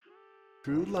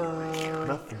True love,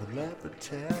 nothing will ever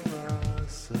tear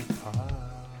us apart.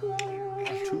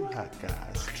 Two hot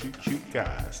guys, two cute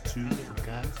guys, two little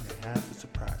guys, and they have a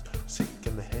surprise. Sick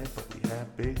in the head, but we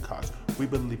have big cars. We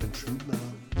believe in true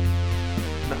love,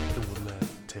 nothing will ever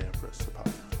tear us apart.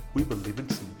 We believe in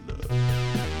true love.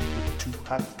 We're two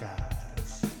hot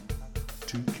guys,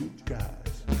 two cute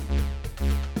guys.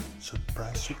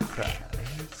 Surprise, surprise.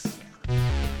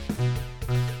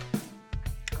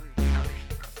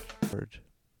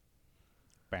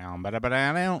 Bow, ba da ba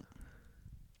da down.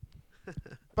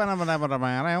 Ba da ba da ba da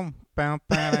ba down. Bow,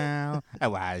 ba down.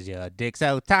 Why is your dick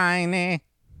so tiny?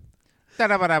 Da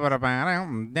da ba da ba da ba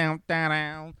down. Down, down,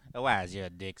 down. Why is your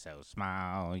dick so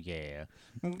small? Yeah.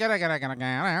 Gotta, gotta, gotta,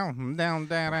 down, down,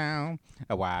 down, down.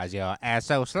 Why is your ass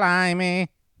so slimy?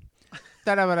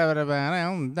 Da da ba da ba da ba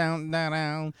down, down, down,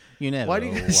 down. You never. Why do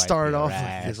you wipe start your off like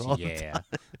ass, this all the yeah.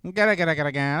 Gotta, gotta,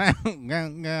 gotta, down,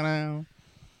 down, down.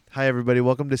 Hi, everybody.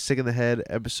 Welcome to Sick in the Head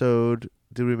episode.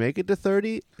 Did we make it to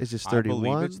 30? Is this 31? I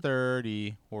believe it's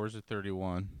 30. Or is it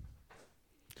 31?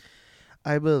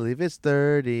 I believe it's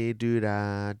 30.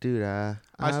 Doo-da, doo-da.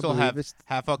 I still believe have it's...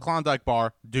 half a Klondike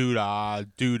bar. Doo-da,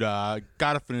 doo-da.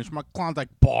 Gotta finish my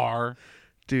Klondike bar.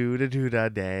 Doo-da, doo-da Tell the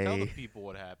day. people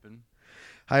what happened.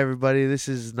 Hi, everybody. This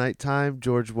is nighttime.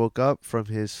 George woke up from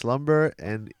his slumber,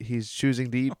 and he's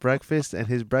choosing to eat breakfast, and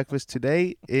his breakfast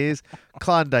today is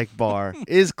Klondike bar.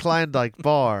 Is Klondike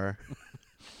bar.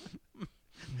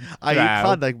 I eat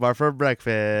Klondike bar for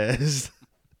breakfast.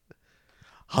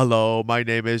 Hello, my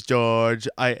name is George.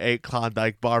 I ate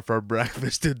Klondike bar for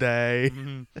breakfast today.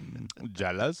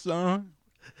 Jealous, huh?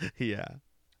 Yeah.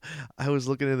 I was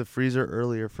looking in the freezer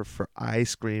earlier for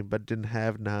ice cream, but didn't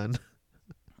have none.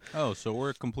 Oh, so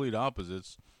we're complete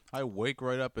opposites. I wake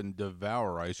right up and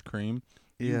devour ice cream.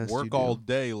 You Yes, work you do. all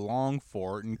day long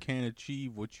for it and can't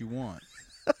achieve what you want.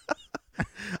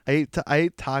 I ate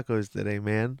tacos today,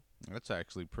 man. That's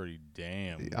actually pretty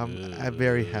damn I'm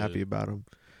very happy about them.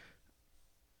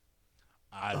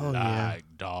 I Oh, yeah. like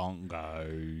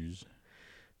donkos.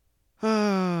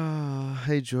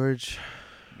 Hey, George.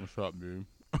 What's up, dude?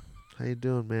 How you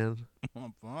doing, man?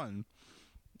 I'm fine.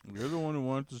 You're the one who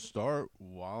wanted to start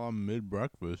while I'm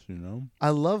mid-breakfast, you know? I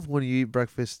love when you eat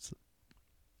breakfast.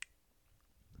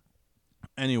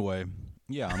 Anyway,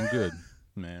 yeah, I'm good,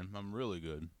 man. I'm really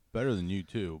good. Better than you,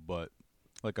 too. But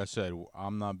like I said,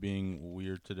 I'm not being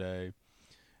weird today.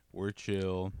 We're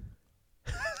chill.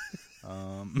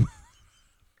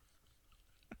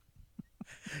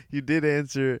 You did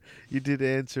answer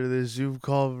the Zoom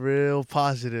call real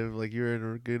positive, like you're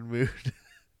in a good mood.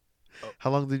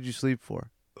 How long did you sleep for?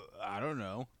 I don't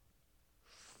know.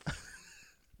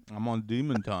 I'm on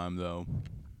demon time, though.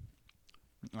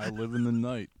 I live in the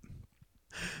night.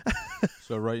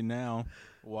 So right now,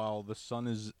 while the sun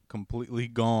is completely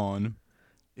gone,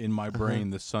 in my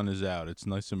brain, the sun is out. It's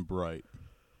nice and bright.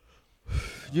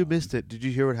 You missed it. Did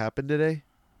you hear what happened today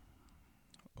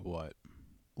What?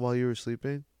 while you were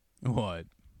sleeping? What?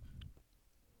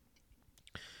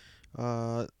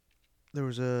 There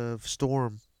was a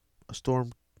storm. A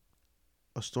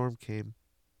storm came.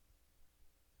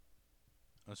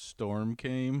 A storm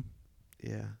came?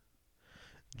 Yeah.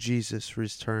 Jesus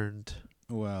returned.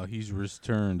 Wow, he's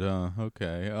returned, huh?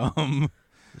 Okay.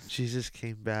 Jesus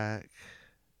came back.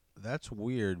 That's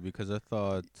weird because I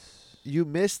thought... You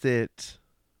missed it.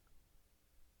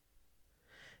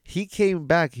 He came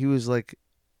back. He was like,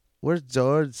 "Where's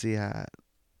Dorothy at?"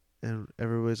 And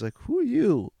everybody's like, "Who are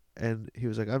you?" And he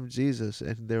was like, "I'm Jesus."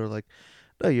 And they were like,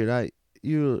 "No, you're not.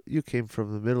 You came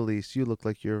from the Middle East. You look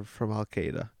like you're from Al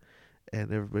Qaeda."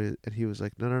 And he was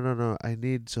like, "No. I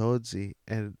need Zodzi."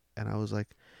 And I was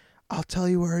like, "I'll tell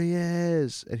you where he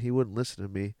is." And he wouldn't listen to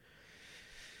me.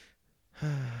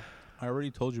 I already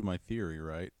told you my theory,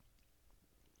 right?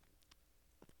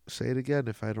 Say it again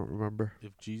if I don't remember.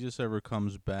 If Jesus ever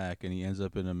comes back and he ends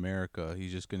up in America,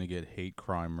 he's just going to get hate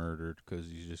crime murdered because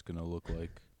he's just going to look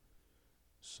like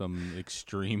some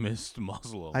extremist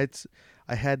Muslim.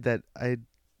 I had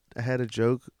a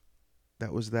joke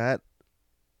that was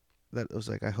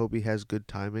like, I hope he has good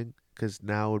timing, because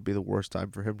now would be the worst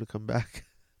time for him to come back.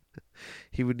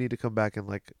 He would need to come back in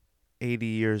like 80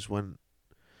 years when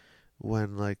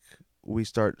like we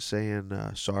start saying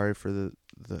sorry for the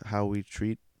how we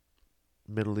treat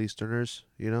Middle Easterners,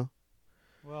 you know?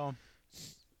 Well,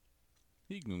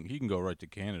 he can go right to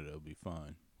Canada. It'll be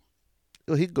fine.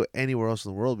 Well, he could go anywhere else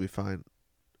in the world, be fine,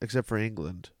 except for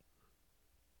England.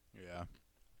 Yeah.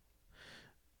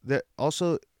 That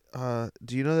also,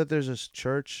 do you know that there's this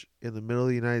church in the middle of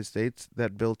the United States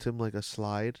that built him like a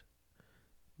slide,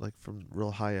 like from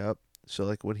real high up, so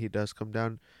like when he does come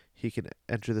down, he can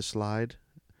enter the slide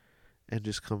and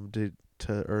just come to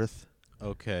Earth.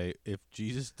 Okay, if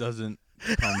Jesus doesn't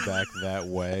come back that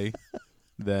way,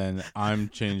 then I'm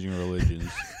changing religions.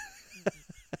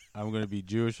 I'm going to be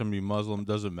Jewish, I'm going to be Muslim,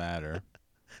 doesn't matter.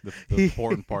 The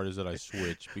important part is that I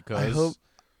switch because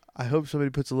I hope somebody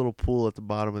puts a little pool at the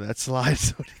bottom of that slide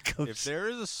so when he comes. if there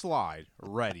is a slide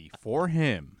ready for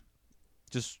him,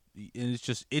 and it's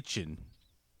just itching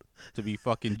to be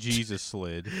fucking Jesus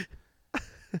slid,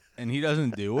 and he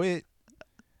doesn't do it,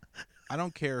 I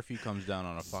don't care if he comes down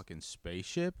on a fucking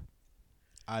spaceship.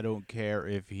 I don't care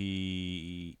if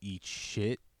he eats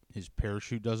shit. His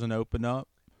parachute doesn't open up.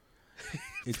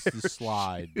 It's the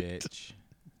slide, bitch.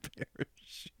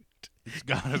 Parachute. It's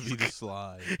gotta be the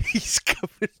slide. He's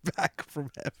coming back from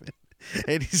heaven,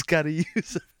 and he's got to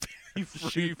use a He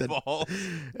free fall.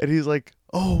 and he's like,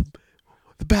 "Oh,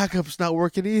 the backup's not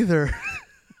working either."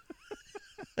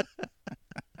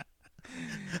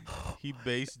 He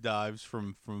base dives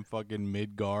from fucking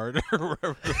Midgard or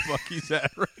wherever the fuck he's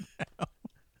at right now.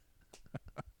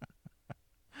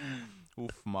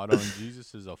 Oof, Madon,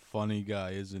 Jesus is a funny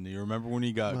guy, isn't he? Remember when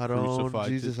he got crucified?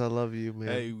 Jesus, I love you, man.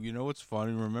 Hey, you know what's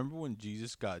funny? Remember when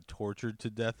Jesus got tortured to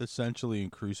death essentially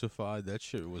and crucified? That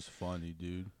shit was funny,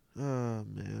 dude. Oh,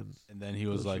 man. And then he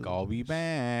was Those like, are I'll be nice.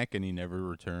 back, and he never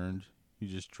returned. He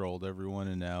just trolled everyone,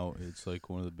 and now it's like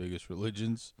one of the biggest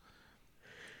religions.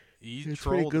 He It's a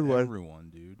pretty trolled good one. everyone,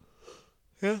 dude.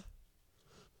 Yeah.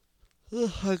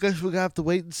 I guess we're going to have to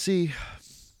wait and see.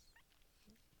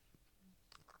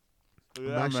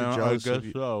 Yeah, actually man, jealous I of guess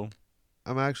you. so.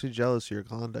 I'm actually jealous of your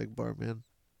Klondike bar, man.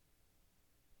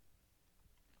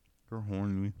 You're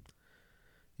horny.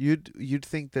 You'd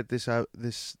think that this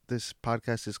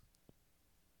podcast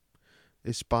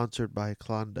is sponsored by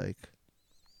Klondike.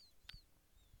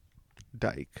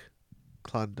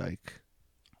 Klondike.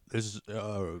 This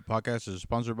podcast is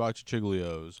sponsored by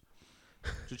Chichiglios.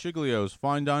 Chichiglios,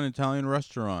 fine dining Italian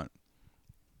restaurant.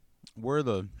 We're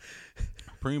the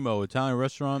primo Italian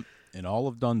restaurant in all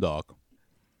of Dundalk.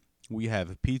 We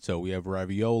have pizza, we have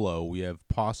raviolo, we have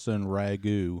pasta and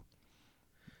ragu.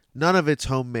 None of it's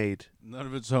homemade. None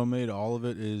of it's homemade. All of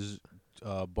it is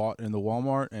bought in the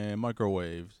Walmart and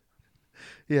microwaved.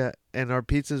 Yeah, and our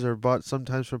pizzas are bought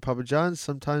sometimes from Papa John's,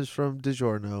 sometimes from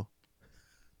DiGiorno.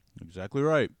 Exactly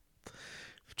right.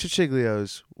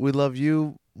 Chichiglios, we love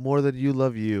you more than you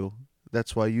love you.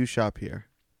 That's why you shop here.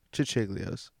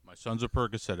 Chichiglios. My son's a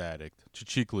Percocet addict.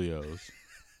 Chichiglios.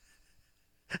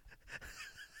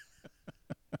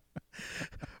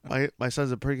 My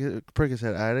son's a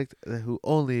Percocet addict who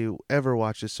only ever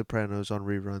watches Sopranos on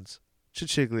reruns.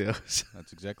 Chichiglios.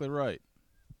 That's exactly right.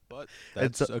 But And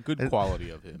that's so- a good and- quality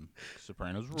of him.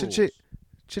 Sopranos rules.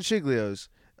 Chichiglios.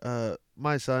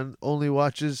 My son only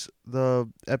watches the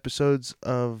episodes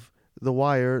of The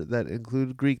Wire that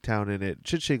include Greektown in it.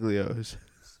 Chichiglios.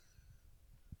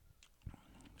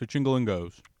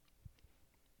 Chingling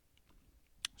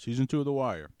Season 2 of The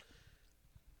Wire.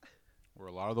 Where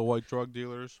a lot of the white drug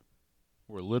dealers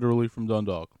were literally from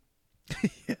Dundalk.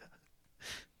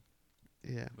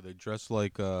 Yeah. Where they dress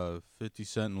like 50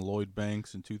 Cent and Lloyd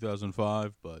Banks in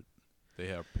 2005, but they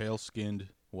have pale-skinned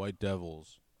white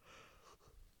devils.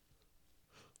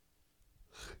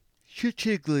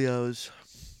 Chichiglios.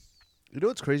 You know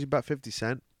what's crazy about 50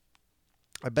 Cent?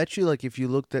 I bet you, like, if you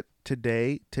looked at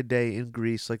today in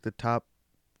Greece, like the top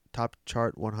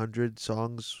chart 100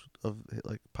 songs of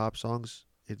like pop songs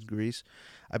in Greece,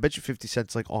 I bet you 50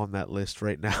 Cent's like on that list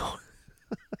right now.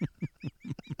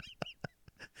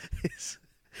 It's-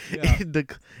 Yeah.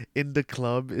 in the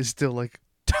club is still like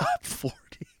top 40.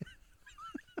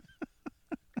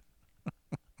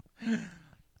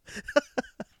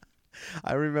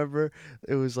 I remember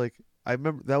it was like I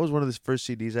remember that was one of the first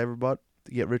CDs I ever bought.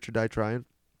 Get Rich or Die Trying,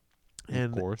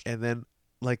 Of course. and then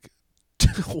like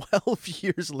 12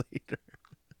 years later,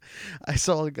 I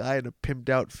saw a guy in a pimped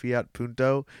out Fiat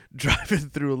Punto driving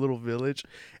through a little village,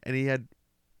 and he had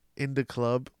In the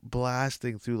Club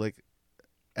blasting through like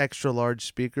extra large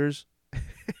speakers.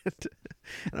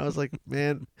 And I was like,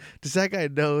 man, does that guy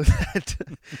know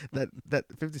that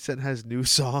 50 Cent has new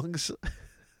songs?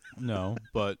 No,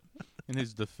 but in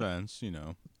his defense, you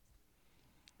know.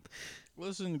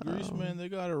 Listen, Grease, man, they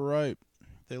got it right.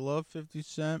 They love 50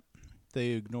 Cent.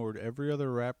 They ignored every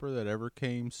other rapper that ever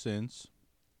came since,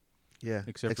 Yeah,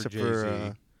 except for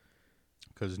Jay-Z.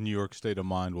 Because New York State of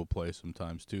Mind will play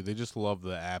sometimes, too. They just love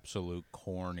the absolute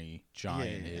corny,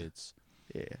 giant Yeah. hits.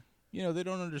 yeah. You know, they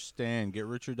don't understand. Get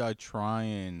Rich or Die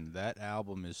Trying. That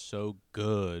album is so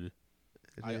good.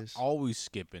 It I is always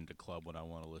skip into club when I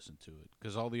want to listen to it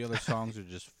because all the other songs are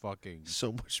just fucking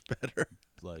so much better.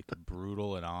 like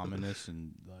brutal and ominous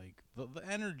and like the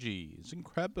energy is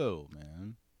incredible,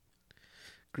 man.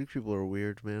 Greek people are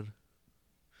weird, man.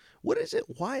 What is it?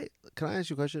 Why? Can I ask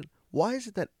you a question? Why is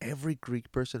it that every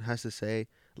Greek person has to say,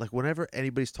 like, whenever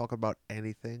anybody's talking about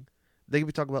anything, they can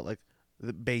be talking about like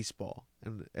the baseball,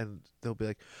 and they'll be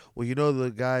like, well, you know,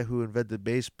 the guy who invented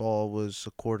baseball was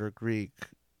a quarter Greek.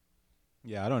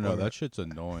 Yeah, I don't know. Or- That shit's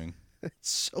annoying. It's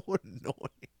so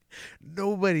annoying.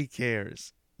 Nobody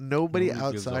cares. Nobody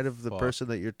Nobody gives a outside of the fuck. person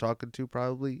that you're talking to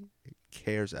probably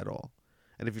cares at all.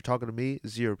 And if you're talking to me,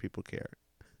 0 people care.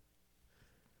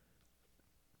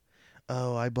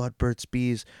 Oh, I bought Burt's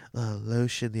Bees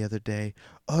lotion the other day.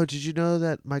 Oh, did you know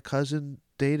that my cousin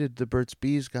dated the Burt's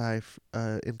Bees guy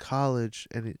in college,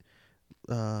 and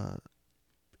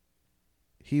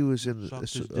he was in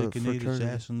Sucked a his dick and ate his fraternity.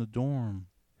 ass in the dorm.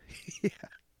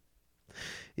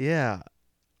 Yeah.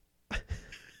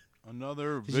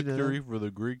 Another Did you know victory for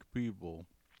the Greek people.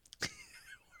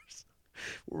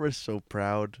 We're so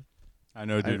proud. I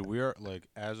know, dude. We are like,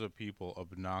 as a people,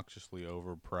 obnoxiously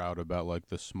over proud about like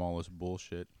the smallest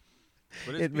bullshit.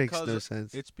 But it's It makes because no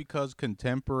sense. It's because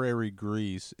contemporary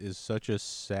Greece is such a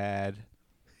sad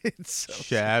It's so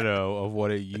shadow of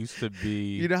what it used to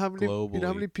be. You know how many? globally. You know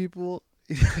how many people?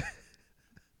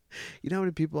 You know how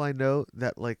many people I know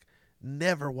that like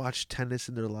never watched tennis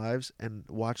in their lives and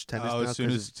watch tennis now? as soon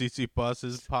 'cause as Tsitsipas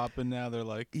is popping now, they're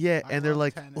like, yeah, I and they're love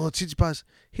like, tennis. well, Tsitsipas,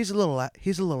 he's a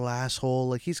little asshole.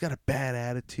 Like he's got a bad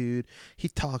attitude. He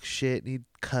talks shit and he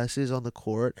cusses on the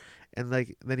court, and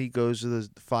like then he goes to the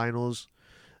finals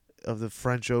of the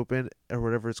French Open or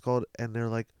whatever it's called, and they're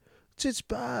like,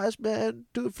 Tsitsipas, man,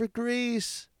 do it for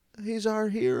Greece. He's our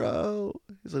hero.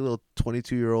 He's like a little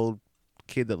 22-year-old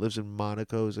kid that lives in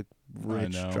Monaco. Is like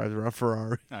rich, know. drives around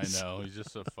Ferrari. I know, he's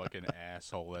just a fucking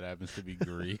asshole that happens to be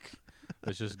Greek.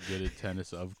 That's just good at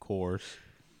tennis, of course.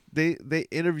 They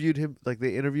interviewed him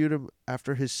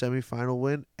after his semifinal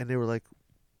win, and they were like,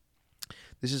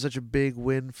 "This is such a big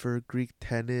win for Greek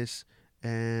tennis,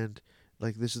 and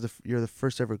like this is you're the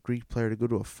first ever Greek player to go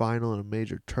to a final in a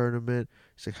major tournament."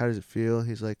 He's like, "How does it feel?"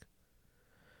 He's like,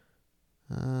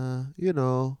 you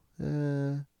know,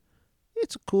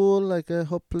 it's cool. Like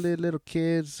hopefully little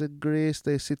kids in Greece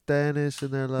they see tennis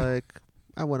and they're like,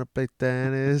 I want to play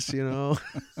tennis, you know."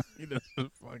 He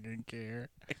doesn't fucking care.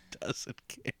 Doesn't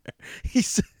care.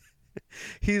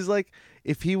 He's like,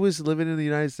 if he was living in the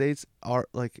United States,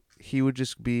 he would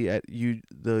just be at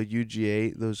the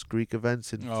UGA, those Greek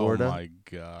events in Oh Florida, my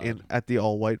god. at the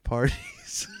all white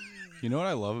parties. You know what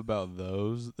I love about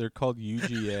those? They're called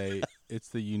UGA. It's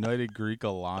the United Greek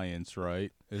Alliance,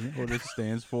 right? Isn't that what it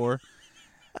stands for?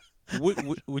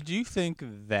 Would you think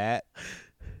that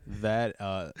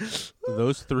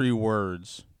those 3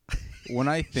 words? When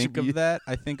I think Should be- of that,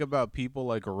 I think about people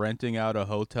like renting out a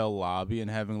hotel lobby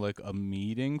and having like a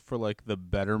meeting for like the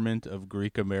betterment of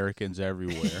Greek Americans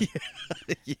everywhere.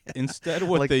 Yeah. Instead,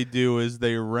 what Like- they do is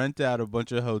they rent out a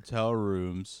bunch of hotel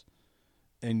rooms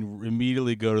and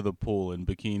immediately go to the pool in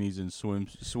bikinis and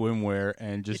swimwear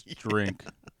and just drink.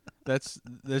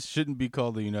 That shouldn't be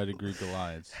called the United Greek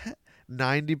Alliance.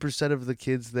 90% of the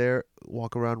kids there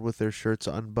walk around with their shirts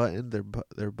unbuttoned,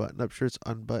 their button-up shirts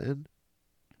unbuttoned,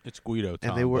 It's Guido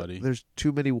time, and buddy. there's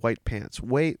too many white pants.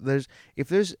 If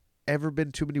there's ever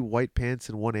been too many white pants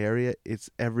in one area,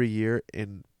 it's every year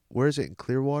where is it, in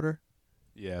Clearwater?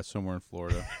 Yeah, somewhere in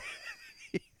Florida.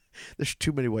 There's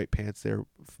too many white pants there,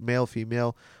 male,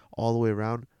 female, all the way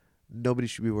around. Nobody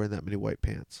should be wearing that many white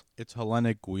pants. It's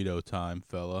Hellenic Guido time,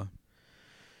 fella.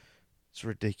 It's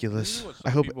ridiculous. This is what I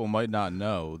some hope people might not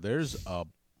know. There's a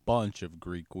bunch of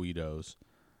Greek Guidos.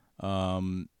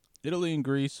 Italy and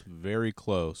Greece, very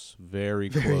close. Very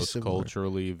Very close similar.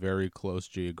 culturally, very close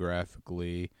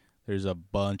geographically. There's a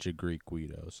bunch of Greek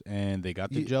Guidos. And they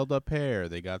got the Ye- gelled up hair.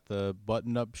 They got the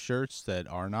buttoned up shirts that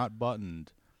are not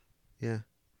buttoned. yeah.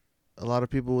 A lot of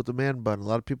people with the man bun. A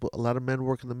lot of men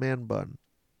working the man bun.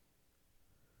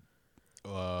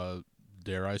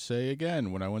 Dare I say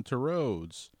again, when I went to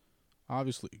Rhodes,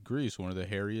 obviously Greece, one of the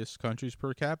hairiest countries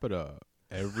per capita.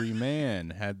 Every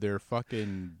man had their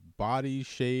fucking body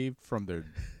shaved from their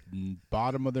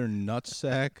bottom of their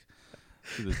nutsack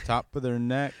to the top of their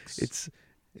necks.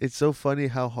 It's so funny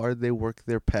how hard they work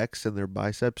their pecs and their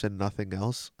biceps and nothing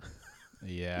else.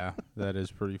 Yeah, that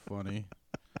is pretty funny.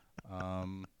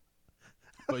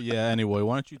 But yeah, anyway,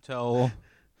 why don't you tell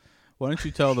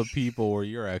the people where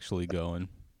you're actually going?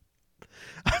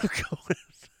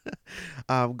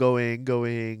 I'm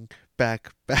going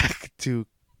back to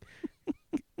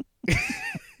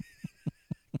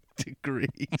to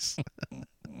Greece.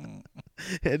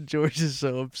 And George is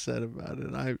so upset about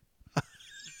it.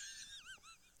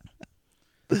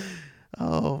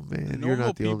 Oh man, you're Normal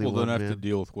not the only people one, don't have man. to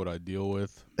deal with what I deal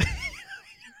with.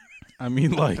 I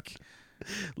mean, like,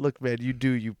 Look, man, you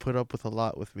do. You put up with a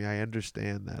lot with me. I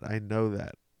understand that. I know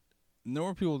that.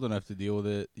 normal people don't have to deal with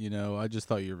it. You know, I just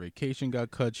thought your vacation got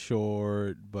cut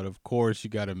short, but of course you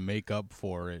got to make up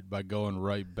for it by going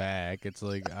right back. It's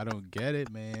like, I don't get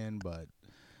it, man, but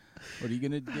what are you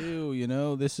going to do? You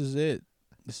know, this is it.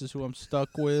 This is who I'm stuck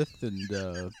with, and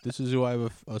this is who I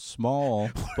have a small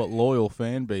but loyal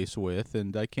fan base with,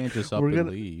 and I can't just up We're and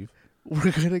gonna- leave.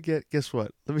 We're gonna get. Guess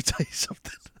what? Let me tell you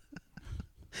something.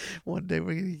 One day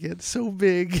we're gonna get so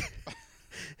big,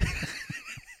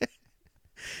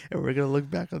 and we're gonna look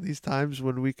back on these times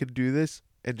when we could do this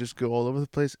and just go all over the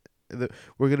place.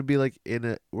 We're gonna be like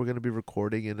we're gonna be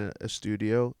recording in a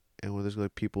studio, and where there's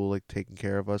like people like taking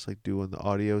care of us, like doing the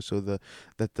audio, so the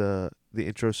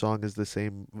intro song is the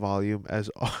same volume as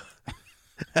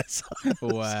as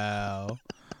Wow.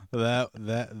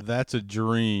 That's a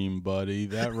dream, buddy.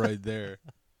 That right there.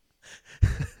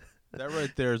 That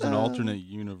right there is an alternate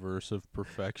universe of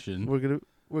perfection. we're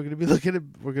gonna be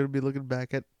looking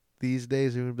back at these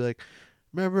days, and we're gonna be like,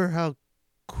 remember how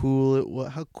cool it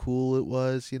was? How cool it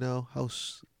was? You know how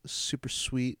super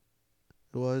sweet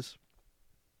it was.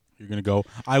 You're gonna go,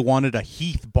 I wanted a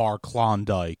Heath Bar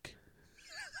Klondike.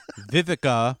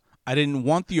 Vivica, I didn't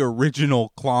want the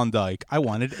original Klondike. I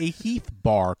wanted a Heath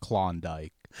Bar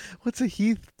Klondike. What's a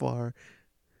Heath bar?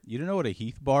 You don't know what a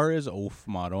Heath Bar is? Oof,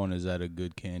 Maron, is that a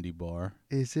good candy bar?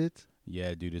 Is it?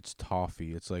 Yeah, dude, it's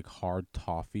toffee. It's like hard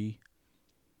toffee.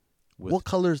 With, What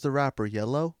color is the wrapper?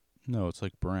 Yellow? No, it's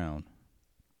like brown.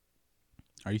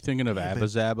 Are you thinking of Damn it. Abba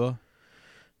Zaba?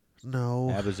 No.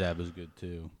 Abba Zaba's good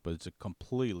too, but it's a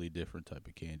completely different type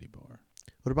of candy bar.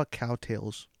 What about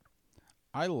Cowtails?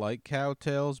 I like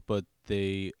Cowtails, but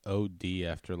they OD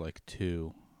after like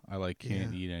 2. I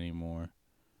can't eat anymore.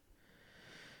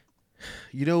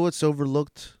 You know what's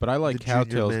overlooked? But I like The Junior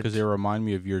Cowtails Mint. because they remind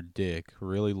me of your dick,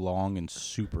 really long and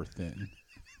super thin,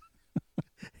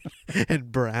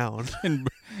 And brown.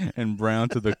 and brown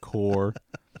to the core.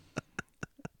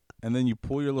 And then you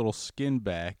pull your little skin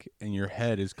back, and your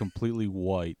head is completely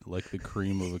white, like the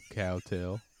cream of a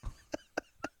cowtail.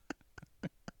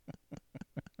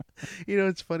 You know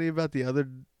what's funny about the other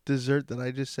dessert that I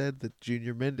just said, the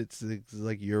Junior Mint? It's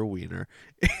like your wiener.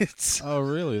 It's Oh,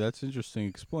 really? That's interesting.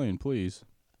 Explain, please.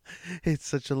 it's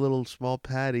such a little small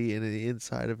patty, and the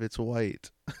inside of it's white.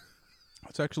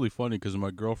 It's actually funny because my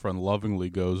girlfriend lovingly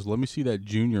goes, "Let me see that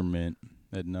Junior Mint"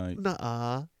 at night.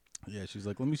 Nuh-uh. Yeah, she's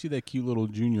like, "Let me see that cute little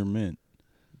Junior Mint."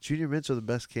 Junior Mints are the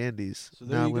best candies. So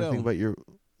there now you I'm gonna go. think about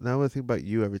Now I'm gonna think about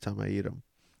you every time I eat them.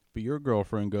 But your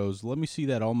girlfriend goes, "Let me see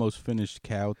that almost finished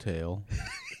cowtail."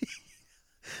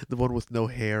 The one with no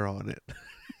hair on it.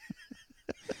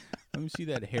 Let me see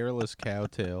that hairless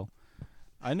cowtail.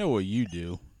 I know what you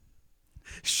do.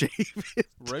 Shave it.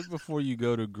 Right before you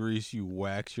go to Greece, you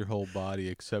wax your whole body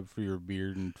except for your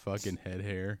beard and fucking head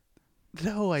hair.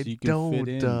 No, I So you can don't. fit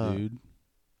in, dude.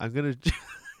 I'm gonna.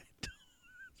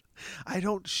 I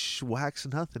don't wax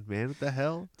nothing, man. What the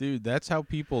hell? Dude, that's how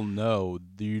people know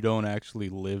you don't actually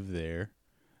live there.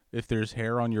 If there's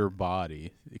hair on your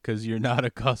body, because you're not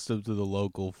accustomed to the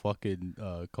local fucking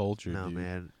culture, No, dude.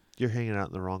 man. You're hanging out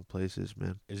in the wrong places,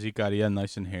 man. Is Icaria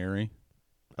nice and hairy?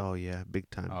 Oh yeah, big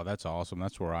time. Oh, that's awesome.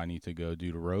 That's where I need to go,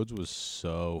 dude. Rhodes was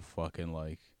so fucking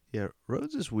like... Yeah,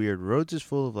 Rhodes is weird. Rhodes is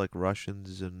full of like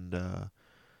Russians and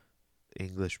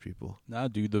English people. Nah,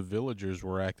 dude, the villagers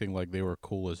were acting like they were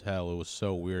cool as hell. It was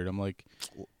so weird. I'm like...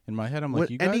 In my head, I'm like,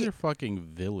 What- you guys any- are fucking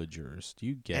villagers. Do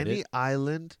you get Any it?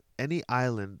 island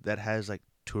that has like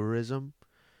tourism,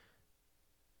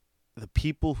 the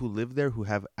people who live there who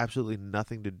have absolutely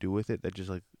nothing to do with it, that just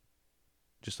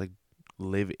like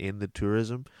live in the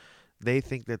tourism, they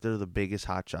think that they're the biggest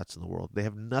hotshots in the world. They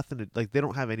have nothing to like. They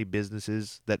don't have any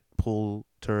businesses that pull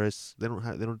tourists. They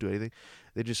don't do anything.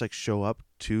 They just like show up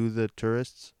to the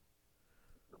tourists.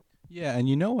 Yeah, and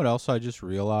you know what else I just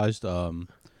realized?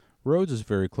 Rhodes is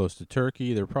very close to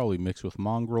Turkey. They're probably mixed with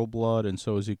mongrel blood, and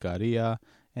so is Icaria.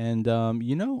 And,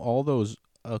 you know, all those...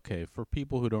 Okay, for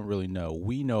people who don't really know,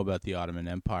 we know about the Ottoman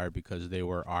Empire because they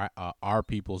were our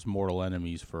people's mortal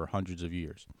enemies for hundreds of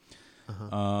years.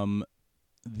 Uh-huh.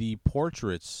 The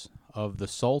portraits of the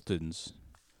sultans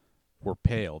were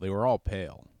pale. They were all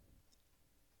pale.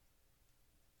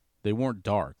 They weren't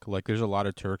dark. Like, there's a lot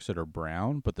of Turks that are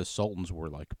brown, but the sultans were,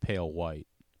 like, pale white.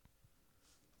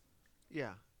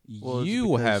 Yeah. Well, it's You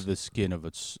because- have the skin of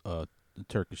a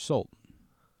Turkish sultan.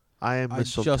 I am the I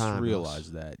just Sultanos.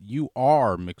 realized that. You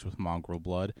are mixed with mongrel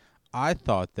blood. I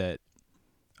thought that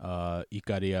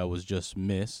Icaria was just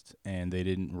missed and they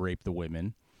didn't rape the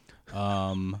women.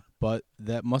 But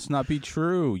that must not be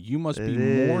true. You must It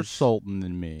be more is. Sultan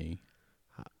than me.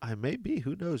 I may be.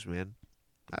 Who knows, man?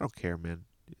 I don't care, man.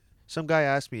 Some guy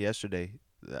asked me yesterday.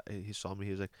 He saw me.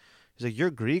 He's like,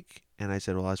 "You're Greek," and I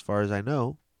said, "Well, as far as I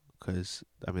know, because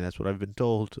I mean that's what I've been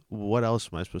told. What else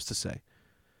am I supposed to say?"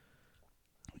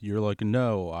 You're like,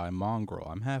 no, I'm mongrel.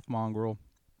 I'm half mongrel.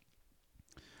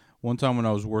 One time when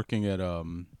I was working at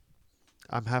I'm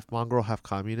half mongrel, half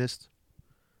communist.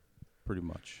 pretty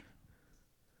much.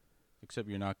 Except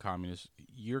you're not communist.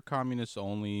 You're communist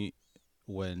only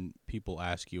when people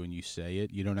ask you and you say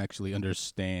it. You don't actually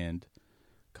understand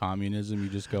communism. You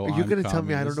just go, Are you I'm gonna tell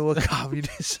me I don't communist. know what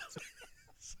communism?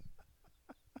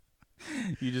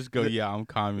 You just go, yeah, I'm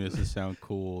communist to sound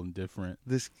cool and different.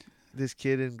 This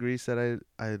kid in Greece that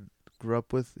I grew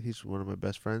up with, he's one of my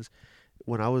best friends.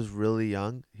 When I was really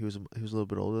young, he was a little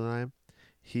bit older than I am.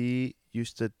 He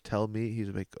used to tell me, he's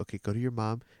like, "Okay, go to your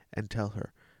mom and tell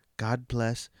her, God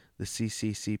bless the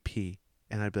CCCP."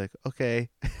 And I'd be like, "Okay."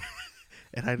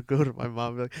 And I'd go to my mom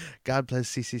and be like, "God bless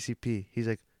CCCP."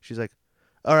 She's like,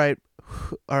 all right.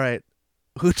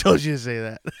 Who told you to say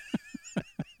that?"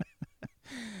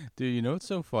 Dude, you know what's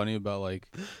so funny about like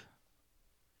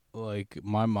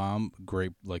my mom,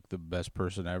 great, like the best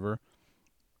person ever,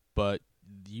 but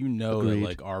you know Agreed. that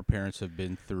like our parents have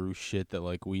been through shit that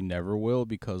like we never will,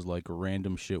 because like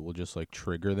random shit will just like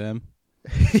trigger them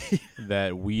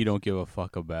that we don't give a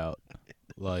fuck about.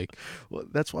 Like, Well,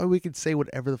 that's why we can say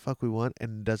whatever the fuck we want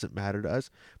and it doesn't matter to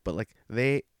us. But like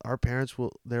our parents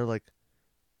they're like,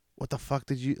 "What the fuck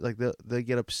did you like?" They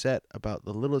get upset about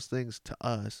the littlest things to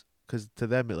us because to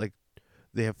them it like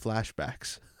they have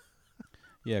flashbacks.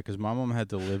 yeah, because my mom had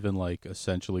to live in like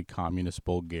essentially communist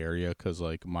Bulgaria because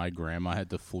like my grandma had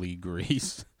to flee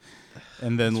Greece.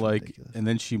 And then That's like, ridiculous. and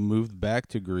then she moved back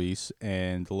to Greece,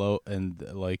 and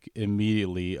like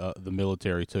immediately the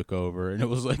military took over, and it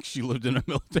was like she lived in a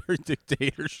military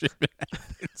dictatorship in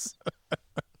Athens.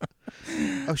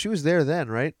 Oh, she was there then,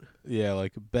 right? Yeah,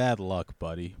 like bad luck,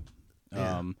 buddy.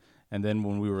 Yeah. And then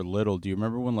when we were little, do you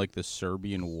remember when like the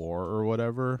Serbian War or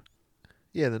whatever?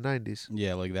 Yeah, the 90s.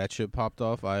 Yeah, like that shit popped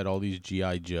off. I had all these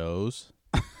GI Joes.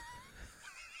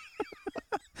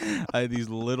 I had these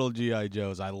little GI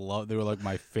Joes. They were like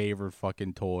my favorite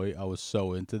fucking toy. I was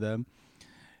so into them.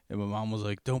 And my mom was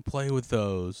like, "Don't play with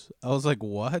those." I was like,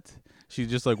 "What?" She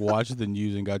just like watched the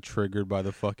news and got triggered by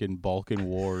the fucking Balkan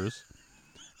Wars.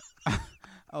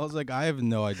 I was like, I have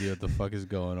no idea what the fuck is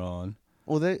going on.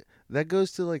 Well, that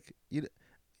goes to like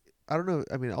I don't know.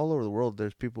 I mean, all over the world,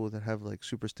 there's people that have like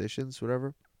superstitions,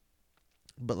 whatever.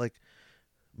 But like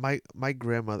my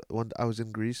grandmother, I was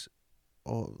in Greece,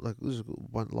 like this was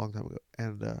one long time ago,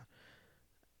 and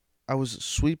I was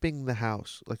sweeping the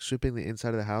house, like sweeping the inside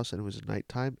of the house, and it was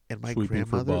nighttime, and my Sweeping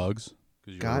for grandmother bugs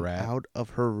because you're a got rat. out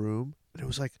of her room, and it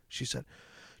was like she said,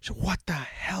 "What the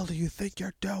hell do you think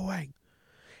you're doing?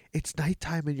 It's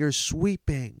nighttime and you're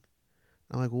sweeping."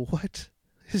 I'm like, "What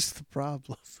is the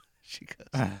problem?" She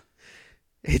goes,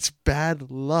 "It's bad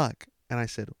luck." And I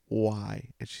said, "Why?"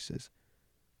 And she says,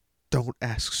 "Don't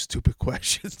ask stupid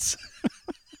questions."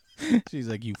 She's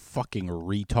like, "You fucking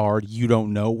retard. You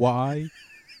don't know why?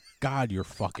 God, your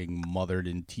fucking mother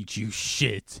didn't teach you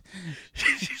shit."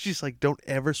 She's like, "Don't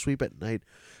ever sweep at night.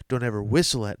 Don't ever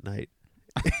whistle at night.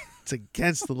 It's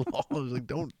against the law." I was like,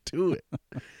 "Don't do it."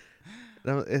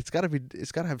 Now, it's gotta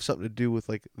have something to do with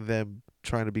like them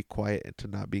trying to be quiet and to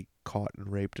not be caught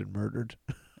and raped and murdered.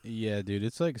 Yeah, dude,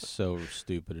 it's like so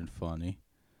stupid and funny.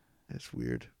 It's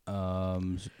weird.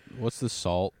 What's the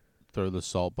salt? Throw the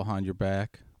salt behind your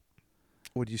back?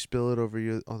 Would you spill it over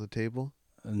you on the table?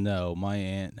 No, my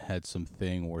aunt had some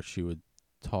thing where she would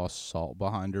toss salt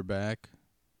behind her back,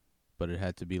 but it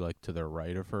had to be like to the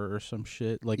right of her or some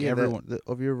shit. Like everyone,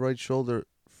 over your right shoulder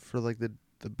for like the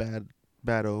bad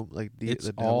like it's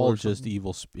the devil all or just something.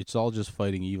 evil. It's all just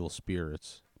fighting evil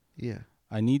spirits. Yeah.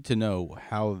 I need to know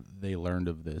how they learned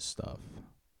of this stuff.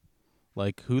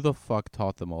 Like, who the fuck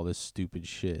taught them all this stupid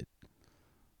shit?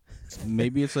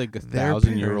 Maybe it's like a Their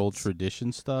 1,000-year-old parents.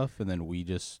 tradition stuff, and then we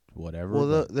just whatever. Well,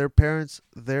 but- their parents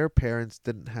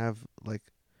didn't have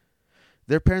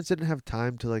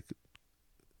time to like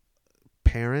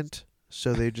parent,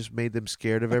 so they just made them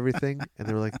scared of everything, and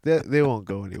they were like, they won't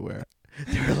go anywhere.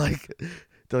 They're like,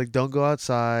 don't go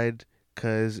outside,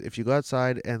 because if you go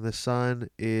outside and the sun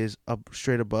is up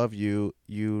straight above you,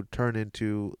 you turn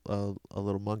into a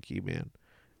little monkey man.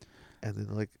 And then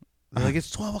they're like, "It's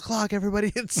 12 o'clock,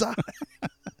 everybody inside."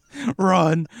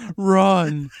 run.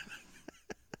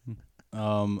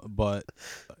 But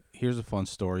Here's a fun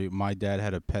story. My dad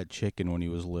had a pet chicken when he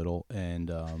was little,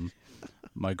 and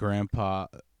my grandpa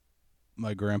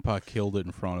killed it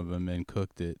in front of him and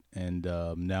cooked it. And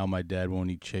now my dad won't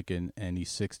eat chicken, and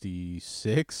he's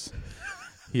 66.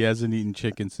 He hasn't eaten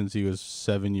chicken since he was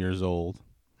 7 years old.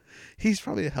 He's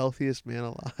probably the healthiest man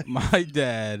alive. My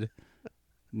dad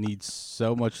needs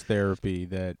so much therapy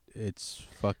that it's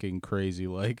fucking crazy.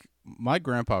 Like, my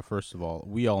grandpa, first of all,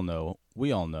 we all know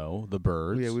the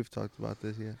birds. Yeah, we've talked about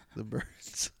this. Yeah, the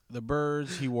birds. The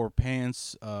birds. He wore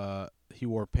pants. He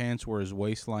wore pants where his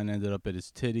waistline ended up at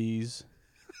his titties.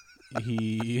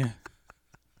 He.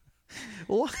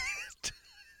 What?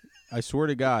 I swear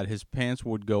to God, his pants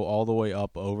would go all the way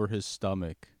up over his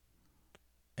stomach,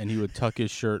 and he would tuck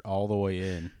his shirt all the way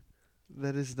in.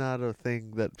 That is not a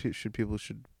thing that people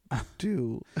should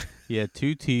do. He had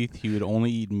 2 teeth. He would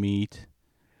only eat meat,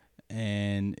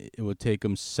 and it would take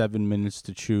him 7 minutes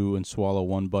to chew and swallow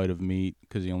 1 bite of meat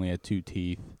because he only had 2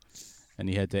 teeth, and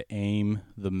he had to aim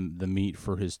the meat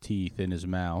for his teeth in his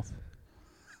mouth.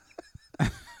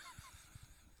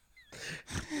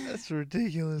 That's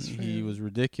ridiculous. He was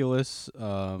ridiculous.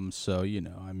 So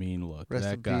I mean, look, Rest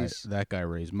in peace. that guy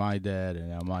raised my dad, and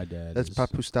now my dad. That's is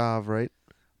Papu Stav, right?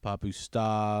 Papu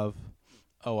Stav.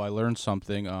 Oh, I learned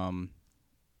something. I'm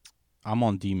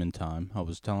on demon time. I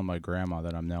was telling my grandma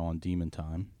that I'm now on demon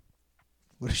time.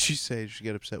 What did she say? Did she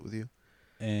get upset with you?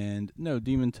 And no,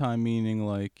 demon time meaning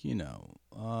like,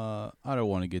 I don't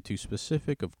want to get too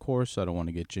specific. Of course, I don't want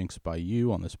to get jinxed by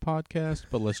you on this podcast,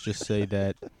 but let's just say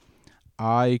that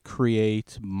I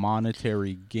create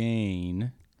monetary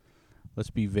gain.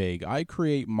 Let's be vague. I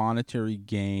create monetary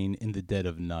gain in the dead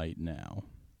of night now.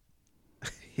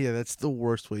 Yeah, that's the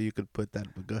worst way you could put that,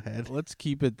 but go ahead. Let's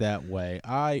keep it that way.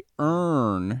 I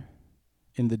earn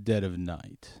in the dead of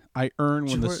night. I earn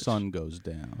when the sun goes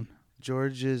down.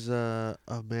 George is a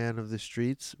man of the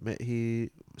streets. He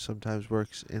sometimes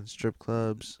works in strip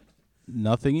clubs.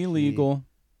 Nothing illegal.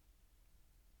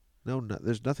 No,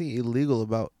 there's nothing illegal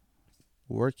about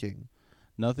working.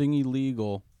 Nothing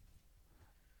illegal,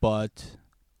 but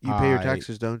you pay your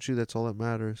taxes, don't you? That's all that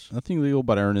matters. Nothing illegal,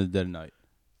 but I earn in the dead of night.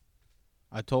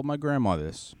 I told my grandma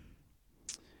this.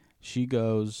 She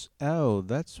goes, "Oh,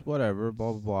 that's whatever,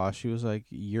 blah, blah, blah." She was like,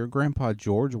 "Your grandpa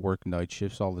George worked night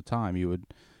shifts all the time. He would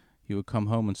come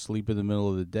home and sleep in the middle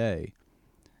of the day."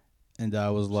 And I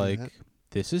was like,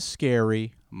 "This is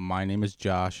scary. My name is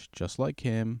Josh, just like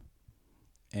him.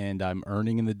 And I'm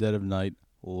earning in the dead of night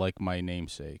like my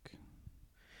namesake."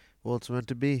 Well, it's meant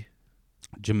to be.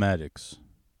 Dramatics.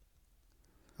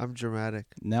 I'm dramatic.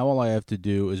 Now all I have to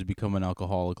do is become an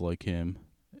alcoholic like him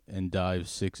and die at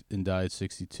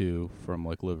 62 from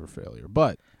like liver failure.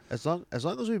 But as long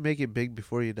as we make it big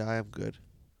before you die, I'm good.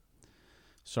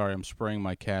 Sorry, I'm spraying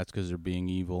my cats because they're being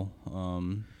evil.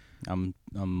 I'm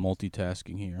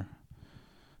multitasking here.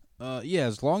 Yeah,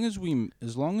 as long as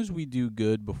we do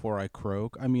good before I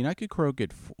croak. I mean, I could croak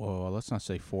at let's not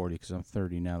say 40 because I'm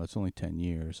 30 now. That's only 10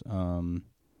 years.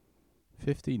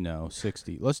 50, no,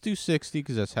 60. Let's do 60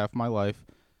 because that's half my life.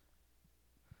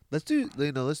 Let's do.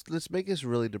 Let's make this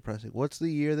really depressing. What's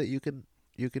the year that you can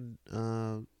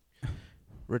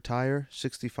retire?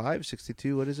 65,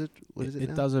 62? What is it? It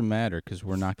now? doesn't matter because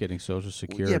we're not getting Social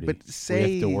Security. Yeah, but say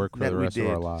we have to work for the rest of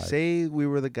our lives. Say we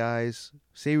were the guys.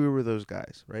 Say we were those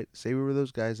guys, right? Say we were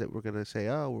those guys that were gonna say,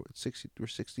 "Oh, we're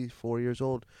 64 years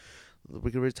old.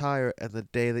 We can retire," and the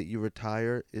day that you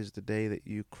retire is the day that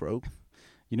you croak.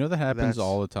 You know that happens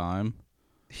all the time.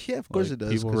 Yeah, of course it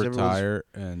does. People retire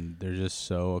and they're just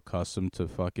so accustomed to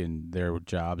fucking their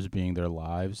jobs being their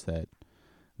lives that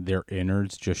their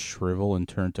innards just shrivel and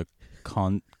turn to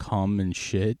cum and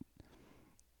shit.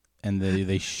 And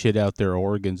they shit out their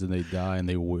organs and they die and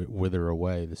they wither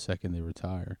away the second they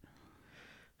retire.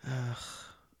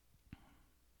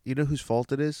 You know whose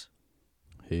fault it is?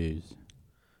 Whose?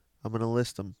 I'm going to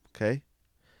list them, okay?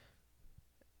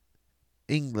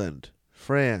 England,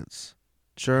 France,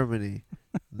 Germany,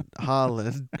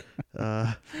 Holland,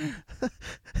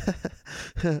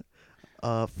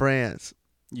 France.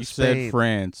 You Spain, said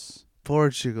France.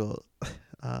 Portugal.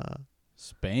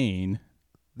 Spain.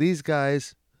 These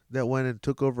guys that went and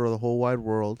took over the whole wide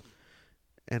world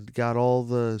and got all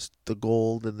the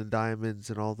gold and the diamonds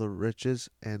and all the riches,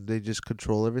 and they just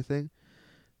control everything.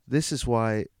 This is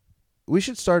why we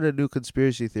should start a new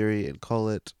conspiracy theory and call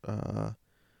it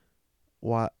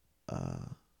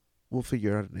we'll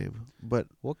figure out a name. But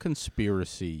what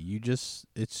conspiracy?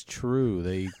 It's true.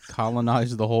 They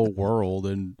colonized the whole world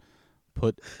and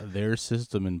put their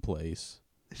system in place.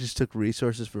 They just took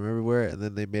resources from everywhere and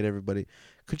then they made everybody.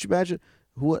 Could you imagine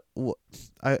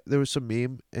there was some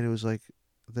meme and it was like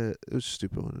it was a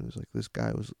stupid one. It was like this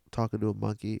guy was talking to a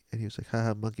monkey, and he was like,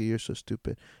 "Haha, monkey, you're so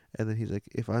stupid." And then he's like,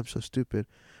 "If I'm so stupid,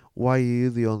 why are you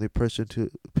the only person to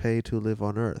pay to live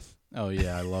on Earth?" Oh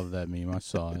yeah, I love that meme. I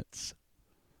saw it.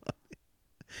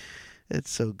 It's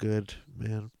so good,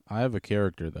 man. I have a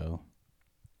character though.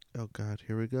 Oh God,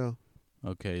 here we go.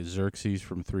 Okay, Xerxes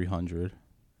from 300.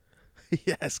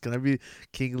 Yes, can I be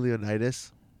King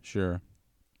Leonidas? Sure.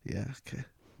 Yeah, okay.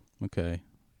 Okay.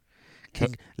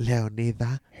 King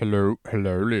Leonidas. Hello,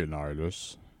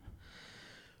 Leonidas.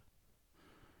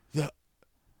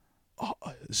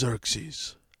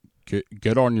 Xerxes.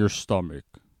 Get on your stomach.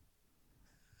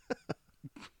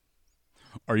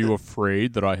 Are you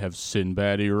afraid that I have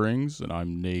Sinbad earrings and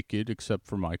I'm naked except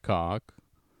for my cock?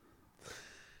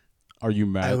 Are you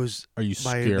mad? Are you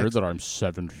scared that I'm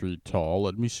 7 feet tall?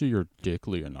 Let me see your dick,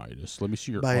 Leonidas. Let me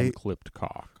see your unclipped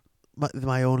cock.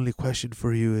 My only question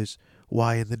for you is,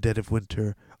 why in the dead of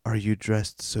winter are you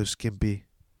dressed so skimpy?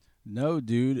 No,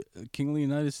 dude. King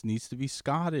Leonidas needs to be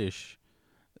Scottish.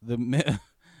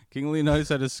 King Leonidas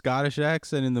had a Scottish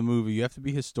accent in the movie. You have to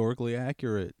be historically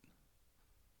accurate.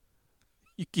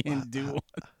 You can't do one.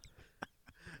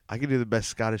 I can do the best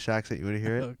Scottish accent. You want to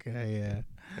hear it? Okay, yeah.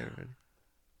 Okay, ready.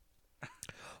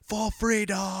 For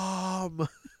freedom!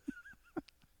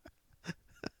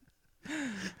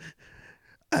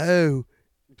 Oh,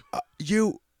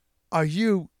 you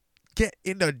get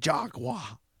in the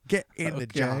Jaguar. Get in the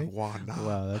Jaguar now.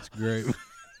 Wow, that's great.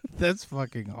 That's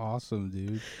fucking awesome,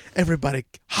 dude. Everybody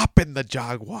hop in the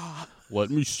Jaguar. Let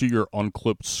me see your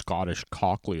unclipped Scottish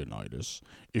cock, Leonidas.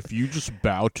 If you just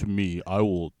bow to me, I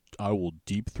will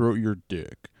deep throat your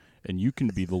dick, and you can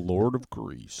be the Lord of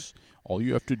Greece. All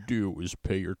you have to do is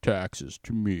pay your taxes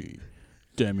to me,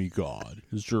 demigod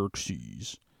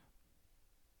Xerxes.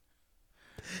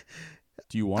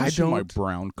 Do you want to see my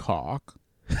brown cock?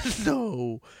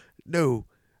 No,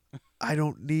 I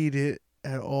don't need it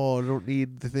at all. I don't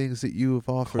need the things that you have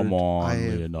offered. Come on,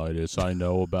 Leonidas. I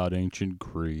know about ancient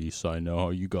Greece. I know how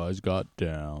you guys got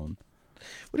down.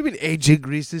 What do you mean ancient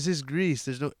Greece? This is Greece.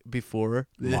 There's no before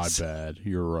this. My bad.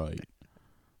 You're right.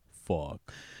 Fuck.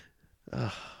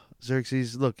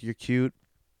 Xerxes, look, you're cute.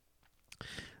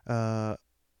 But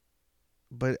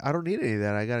I don't need any of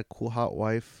that. I got a cool hot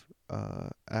wife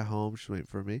at home. She's waiting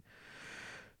for me.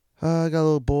 I got a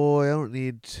little boy. I don't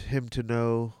need him to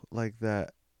know like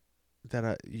that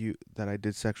I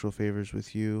did sexual favors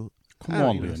with you. Come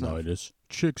on, Leonidas.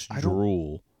 Chicks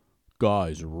drool.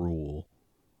 Guys rule.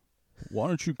 Why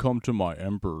don't you come to my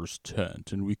emperor's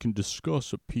tent and we can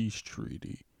discuss a peace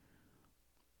treaty?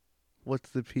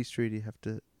 What's the peace treaty you have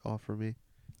to offer me?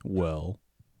 Well,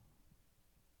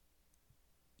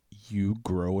 you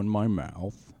grow in my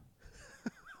mouth.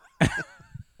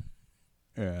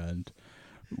 And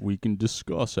we can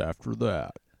discuss after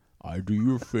that. I do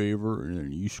you a favor, and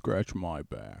then you scratch my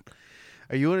back.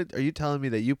 Are you telling me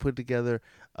that you put together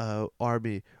an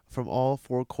army from all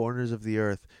four corners of the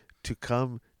earth to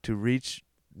come to reach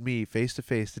me face to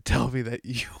face to tell me that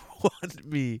you want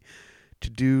me to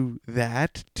do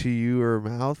that to your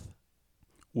mouth?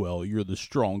 Well, you're the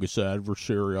strongest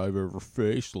adversary I've ever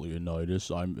faced, Leonidas.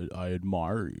 I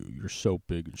admire you. You're so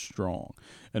big and strong.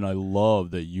 And I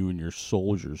love that you and your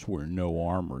soldiers wear no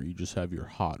armor. You just have your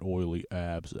hot, oily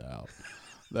abs out.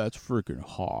 That's freaking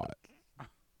hot.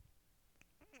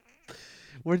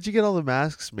 Where did you get all the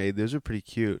masks made? Those are pretty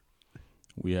cute.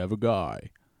 We have a guy.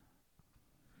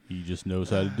 He just knows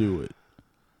how to do it.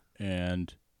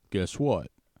 And guess what?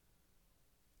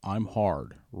 I'm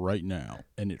hard right now,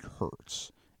 and it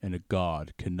hurts. And a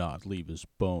god cannot leave his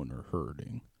boner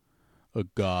hurting. A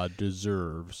god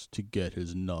deserves to get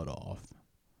his nut off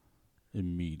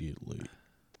immediately.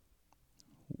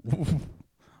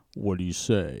 What do you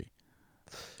say?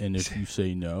 And if you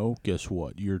say no, guess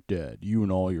what? You're dead. You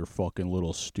and all your fucking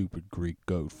little stupid Greek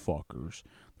goat fuckers.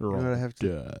 They're all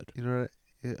dead. You know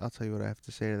what? I'll tell you what I have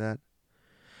to say to that.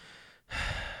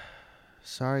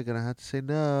 Sorry, gonna have to say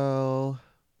no.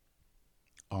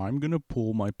 I'm gonna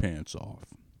pull my pants off.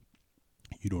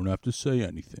 You don't have to say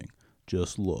anything.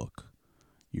 Just look.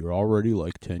 You're already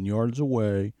like 10 yards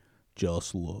away.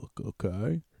 Just look,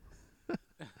 okay?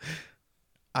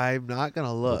 I'm not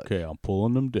gonna look. Okay, I'm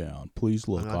pulling them down. Please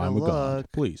look. I'm a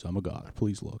god. Please, I'm a god.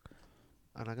 Please look.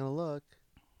 I'm not gonna look.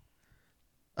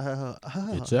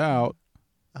 It's out.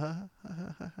 I'm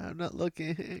not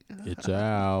looking. It's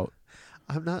out.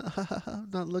 I'm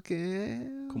not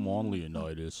looking. Come on,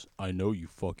 Leonidas. I know you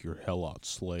fuck your hell out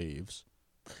slaves.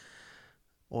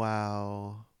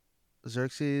 Wow.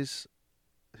 Xerxes,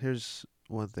 here's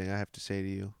one thing I have to say to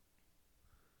you.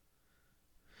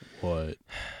 What?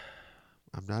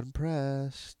 I'm not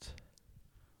impressed.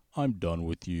 I'm done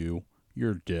with you.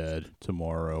 You're dead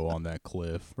tomorrow on that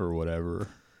cliff or whatever.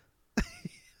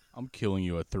 I'm killing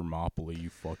you at Thermopylae, you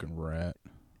fucking rat.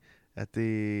 At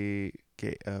the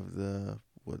gate of the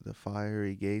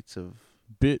fiery gates of.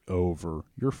 Bit over.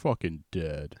 You're fucking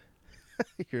dead.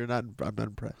 I'm not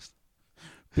impressed.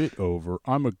 Bit over.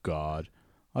 I'm a god.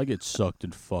 I get sucked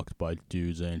and fucked by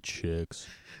dudes and chicks.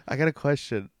 I got a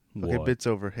question. Okay, What? bits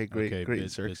over. Hey, great, Okay, great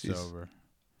bits Xerxes. over.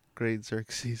 Great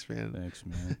Xerxes, man. Thanks,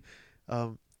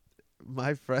 man.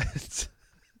 My friends,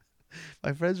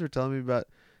 my friends were telling me about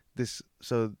this.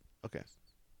 So, okay,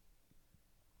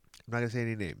 I'm not gonna say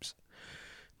any names.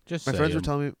 Just My say friends were 'em.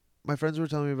 telling me. My friends were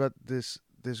telling me about this.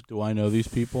 Do I know these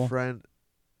people? Friend,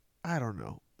 I don't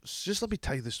know. Just let me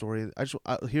tell you the story.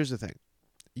 Here's the thing.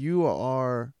 You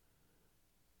are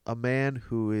a man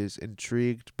who is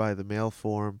intrigued by the male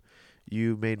form.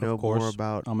 You may know more course.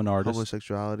 about I'm an artist.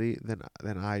 homosexuality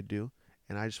than I do,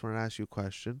 and I just want to ask you a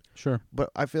question. Sure.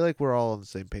 But I feel like we're all on the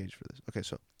same page for this. Okay,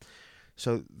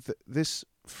 so this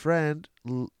friend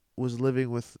was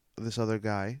living with this other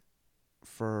guy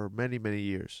for many, many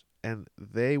years, and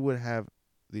they would have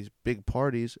these big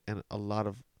parties, and a lot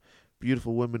of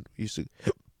beautiful women used to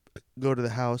go to the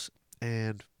house,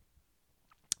 and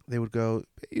they would go,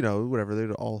 whatever.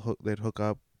 They'd hook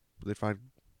up,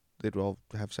 they'd all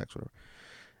have sex, whatever.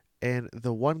 And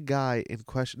the one guy in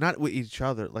question, not with each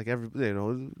other, like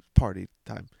party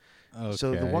time. Okay.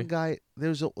 So the one guy,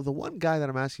 the one guy that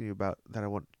I'm asking you about, that I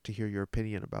want to hear your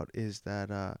opinion about, is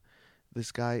that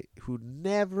this guy who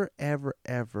never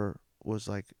ever was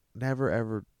like, never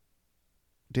ever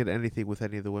did anything with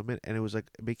any of the women, and it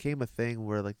became a thing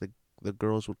where like the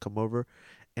girls would come over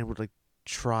and would like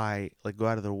try, like go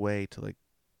out of their way to like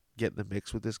get in the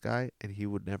mix with this guy, and he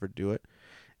would never do it.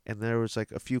 And there was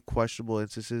like a few questionable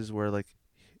instances where like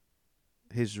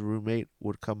his roommate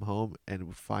would come home and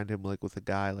would find him like with a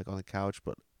guy like on the couch,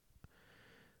 but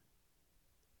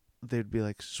they'd be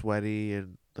like sweaty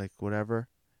and like whatever.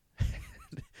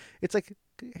 It's like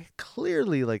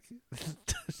clearly like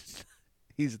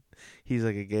he's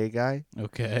like a gay guy,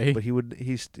 Okay. but he won't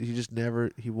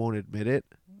admit it.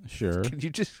 Sure. Can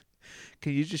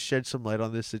you just shed some light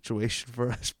on this situation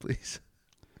for us, please?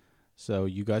 So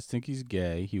you guys think he's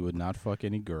gay. He would not fuck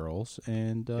any girls.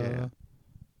 And,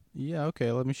 yeah,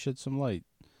 okay, let me shed some light.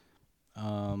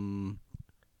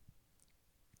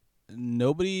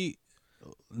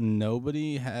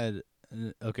 Nobody had...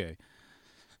 Okay.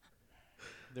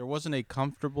 There wasn't a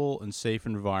comfortable and safe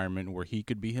environment where he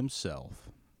could be himself.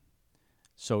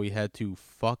 So he had to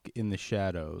fuck in the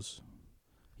shadows.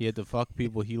 He had to fuck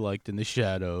people he liked in the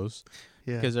shadows.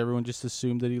 Yeah. Because everyone just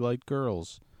assumed that he liked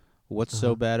girls. What's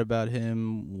so bad about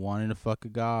him wanting to fuck a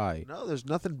guy? No, there's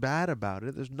nothing bad about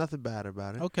it.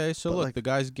 Okay, so But, look, like- the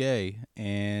guy's gay,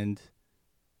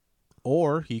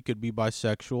 or he could be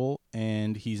bisexual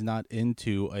and he's not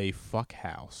into a fuck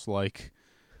house. Like,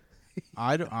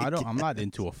 I'm not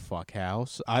into a fuck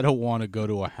house. I don't want to go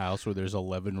to a house where there's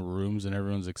 11 rooms and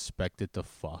everyone's expected to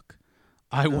fuck.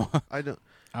 I want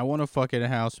to fuck in a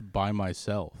house by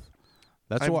myself.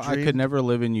 That's I've why I could dreamed- never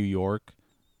live in New York.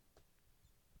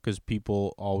 Because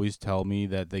people always tell me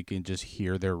that they can just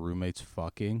hear their roommates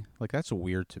fucking. Like, that's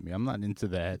weird to me. I'm not into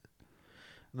that.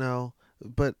 No,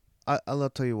 but I'll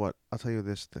tell you what. I'll tell you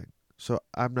this thing. So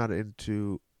I'm not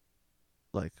into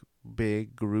like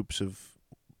big groups of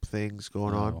things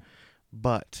going on, Oh,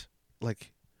 but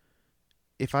like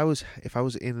if I was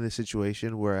in this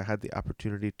situation where I had the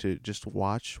opportunity to just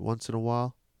watch once in a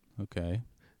while, okay.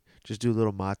 just do a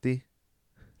little mati,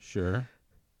 Sure.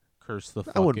 Curse the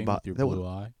I wouldn't fucking with your that blue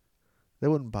eye. that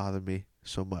wouldn't bother me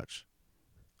so much.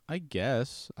 I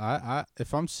guess. I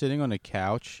if I'm sitting on a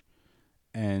couch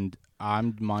and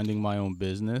I'm minding my own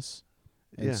business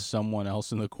and Yeah. someone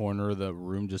else in the corner of the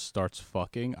room just starts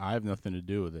fucking, I have nothing to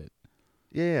do with it.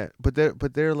 Yeah, but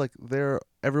they're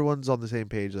everyone's on the same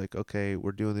page. Like, okay,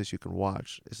 we're doing this. You can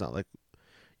watch. It's not like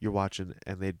you're watching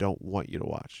and they don't want you to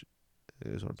watch.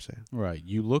 Is what I'm saying. Right.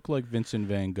 You look like Vincent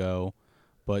Van Gogh,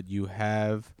 but you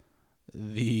have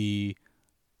the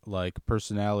like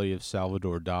personality of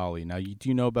Salvador Dali. Now, do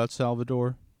you know about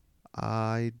Salvador?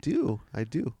 I do.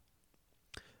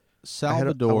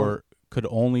 Salvador could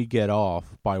only get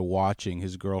off by watching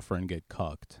his girlfriend get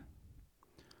cucked.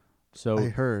 So I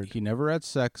heard. he never had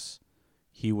sex.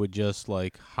 He would just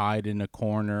like hide in a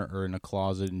corner or in a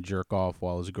closet and jerk off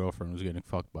while his girlfriend was getting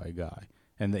fucked by a guy.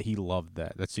 And that he loved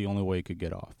that. That's the only way he could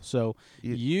get off. So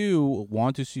you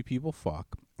want to see people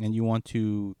fuck and you want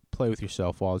to play with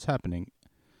yourself while it's happening.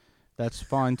 That's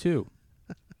fine too.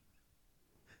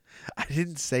 I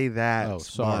didn't say that. Oh,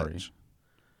 sorry. much.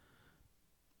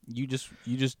 You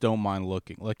just don't mind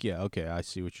looking. Like, yeah, okay, I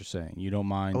see what you're saying. You don't I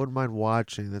mind. wouldn't mind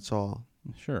watching. That's all.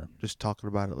 Sure. Just talking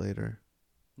about it later.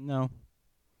 No.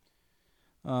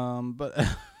 But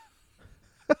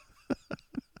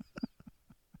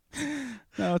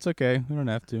no, it's okay. We don't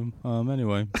have to.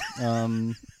 Anyway.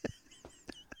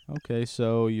 Okay,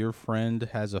 so your friend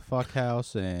has a fuck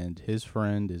house, and his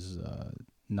friend is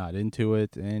not into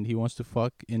it, and he wants to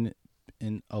fuck in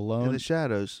alone. In the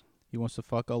shadows. He wants to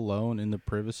fuck alone in the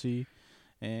privacy,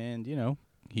 and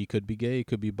he could be gay, he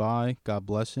could be bi. God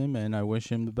bless him, and I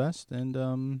wish him the best.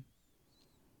 And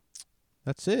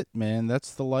that's it, man.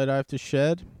 That's the light I have to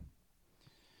shed.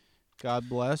 God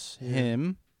bless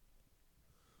him,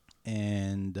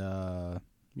 and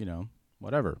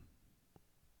whatever.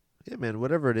 Yeah, man.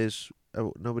 Whatever it is,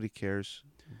 nobody cares.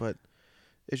 But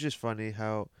it's just funny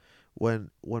how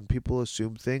when people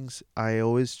assume things, I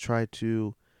always try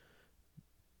to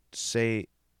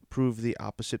prove the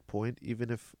opposite point, even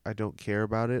if I don't care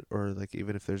about it, or like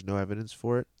even if there's no evidence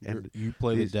for it. And You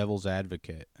play the devil's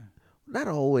advocate. not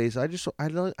always. I just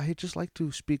like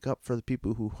to speak up for the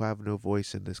people who have no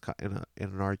voice in this in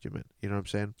an argument. You know what I'm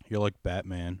saying? You're like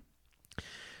Batman.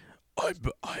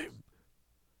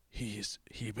 He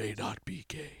may not be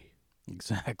gay.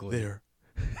 Exactly. There.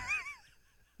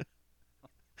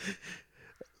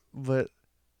 But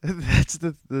that's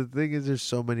the thing is, there's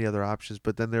so many other options.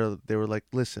 But then they were like,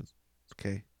 listen,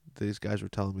 okay. These guys were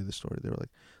telling me the story. They were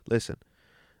like, listen,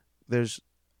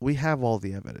 we have all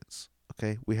the evidence.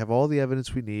 Okay, we have all the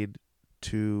evidence we need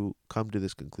to come to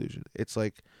this conclusion. It's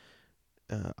like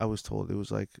I was told, it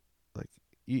was like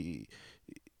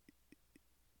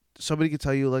somebody could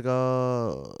tell you like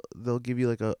they'll give you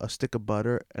like a stick of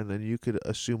butter, and then you could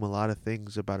assume a lot of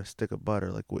things about a stick of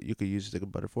butter, like what you could use a stick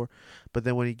of butter for. But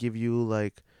then when he give you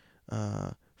like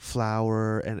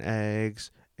flour and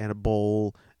eggs and a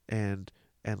bowl and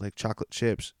like chocolate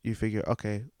chips, you figure,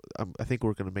 okay, I think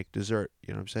we're gonna make dessert.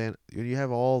 You know what I'm saying? When you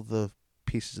have all the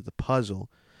pieces of the puzzle,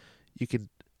 you can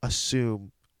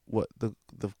assume what the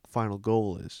final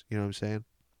goal is. You know what I'm saying?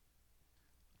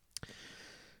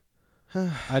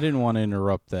 I didn't want to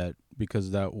interrupt that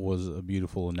because that was a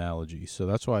beautiful analogy, so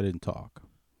that's why I didn't talk.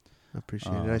 I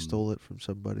appreciate it. I stole it from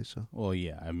somebody, so. Well,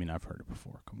 yeah, I mean, I've heard it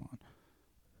before. Come on.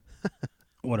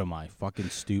 What am I, fucking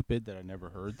stupid that I never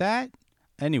heard that?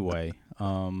 Anyway,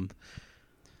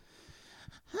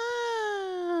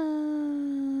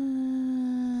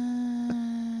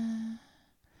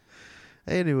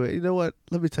 Anyway, you know what?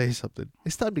 Let me tell you something.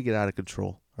 It's time to get out of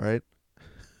control, all right?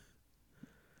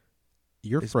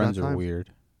 your It's friends about are time.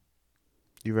 weird.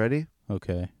 You ready?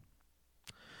 Okay.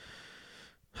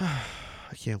 I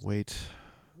can't wait.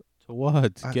 So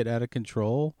what? I- Get out of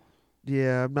control?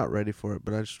 Yeah, I'm not ready for it,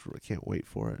 but I can't wait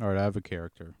for it. All right, I have a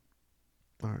character.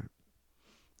 All right.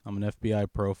 I'm an FBI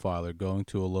profiler going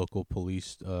to a local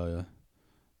police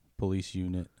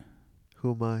unit.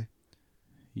 Who am I?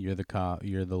 You're the cop.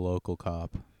 You're the local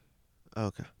cop.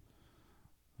 Okay.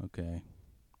 Okay.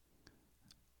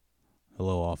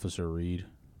 Hello, Officer Reed.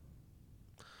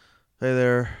 Hey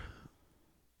there.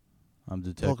 I'm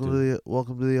Detective.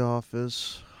 Welcome to the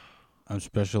office. I'm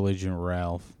Special Agent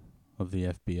Ralph of the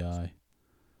FBI.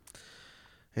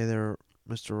 Hey there,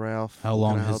 Mr. Ralph. How What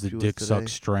long can I has help the you with Dick today? Suck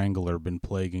Strangler been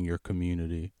plaguing your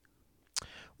community?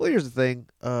 Well, here's the thing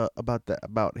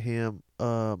about him.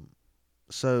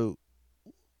 So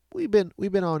we've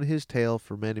been on his tail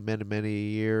for many a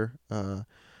year.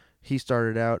 He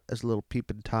started out as a little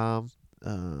peeping Tom.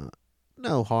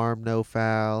 No harm, no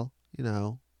foul. You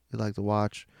know, he liked to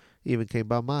watch. He even came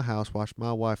by my house, watched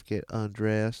my wife get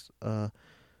undressed.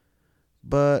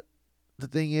 But the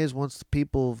thing is, once the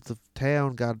people of the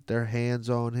town got their hands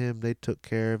on him, they took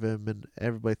care of him, and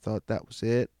everybody thought that was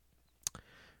it.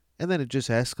 And then it just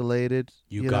escalated.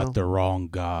 You know? got the wrong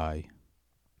guy.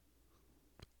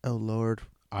 Oh, Lord.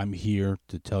 I'm here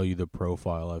to tell you the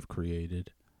profile I've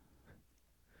created.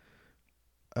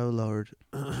 Oh, Lord.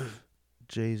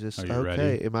 Jesus. Are you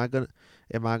Okay. ready?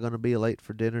 Am I gonna be late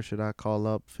for dinner? Should I call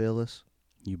up Phyllis?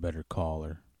 You better call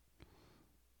her.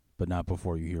 But not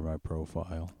before you hear my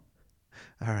profile.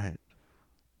 All right.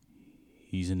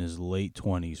 He's in his late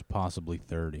 20s, possibly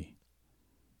 30.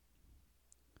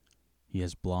 He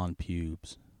has blonde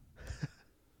pubes.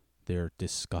 They're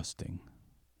disgusting.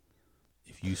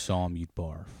 If you saw him, you'd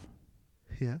barf.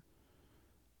 Yeah.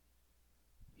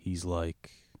 He's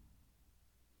like,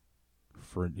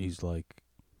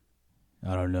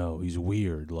 I don't know, he's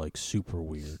weird, like super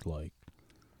weird. Like,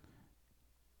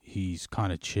 he's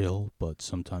kind of chill, but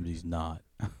sometimes he's not.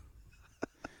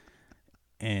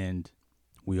 And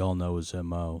we all know his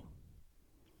MO.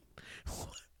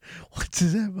 What's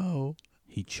his MO?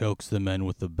 He chokes the men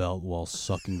with the belt while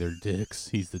sucking their dicks.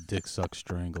 He's the dick suck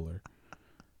strangler.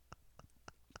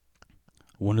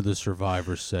 One of the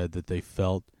survivors said that they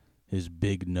felt his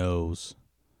big nose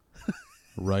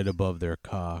right above their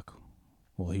cock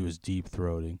while he was deep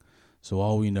throating. So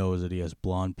all we know is that he has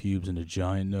blonde pubes and a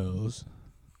giant nose.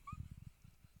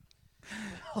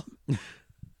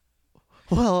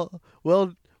 Well,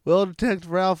 Detective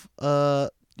Ralph,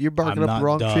 you're barking I'm up not the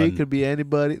wrong tree. done. Could be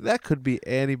anybody. That could be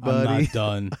I'm anybody. not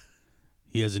done.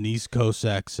 He has an East Coast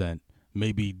accent.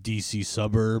 Maybe DC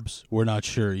suburbs. We're not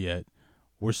sure yet.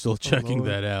 We're still checking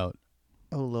Lord. that out.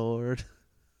 Oh, Lord.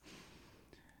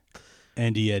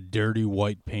 And he had dirty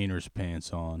white painter's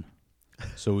pants on.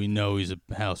 So we know he's a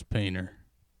house painter.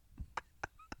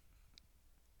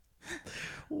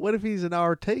 What if he's in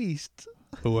our taste?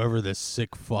 Whoever this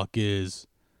sick fuck is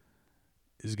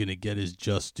going to get his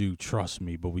just due, trust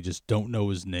me, but we just don't know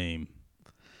his name.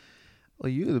 Well,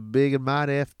 you the big and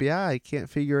mighty FBI. Can't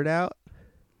figure it out.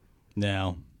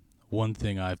 Now, one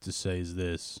thing I have to say is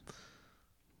this.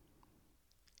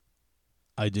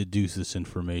 I deduce this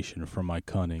information from my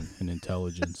cunning and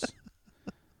intelligence.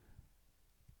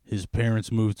 His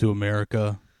parents moved to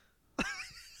America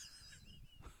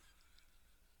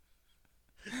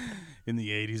in the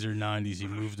 80s or 90s. He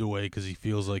moved away because he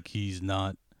feels like he's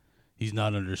not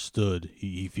understood.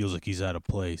 He feels like he's out of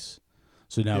place.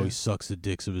 So now Yeah. he sucks the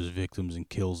dicks of his victims and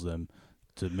kills them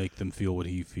to make them feel what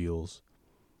he feels.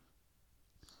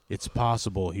 It's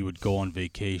possible he would go on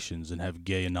vacations and have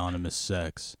gay anonymous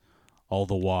sex, all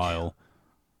the while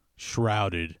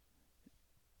shrouded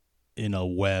in a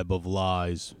web of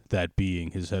lies, that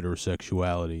being his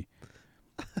heterosexuality.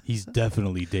 He's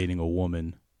definitely dating a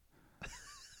woman.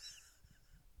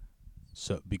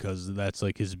 So because that's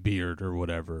like his beard or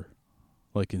whatever.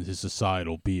 Like in his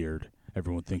societal beard.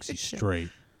 Everyone thinks he's straight.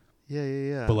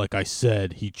 Yeah. But like I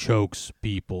said, he chokes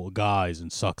people, guys,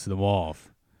 and sucks them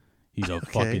off. He's a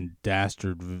fucking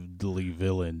dastardly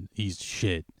villain. He's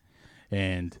shit.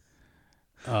 And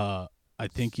I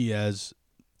think he has,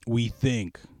 we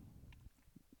think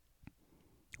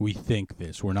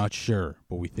this. We're not sure,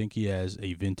 but we think he has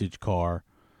a vintage car.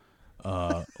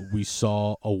 We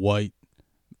saw a white,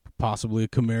 possibly a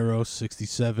Camaro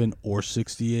 67 or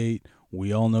 68.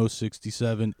 We all know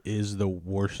 67 is the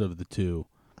worst of the two.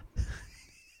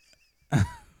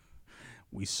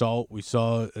 We saw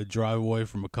a drive away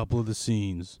from a couple of the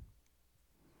scenes.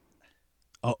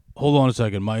 Oh, hold on a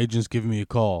second. My agent's giving me a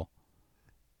call.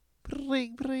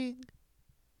 Bring.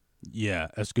 Yeah,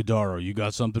 Escudero, you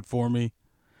got something for me?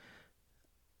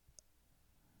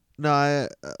 No,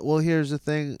 well, here's the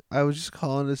thing. I was just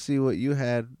calling to see what you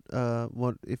had,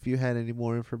 if you had any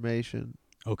more information.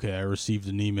 Okay, I received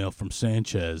an email from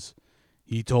Sanchez.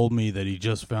 He told me that he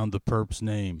just found the perp's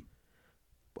name.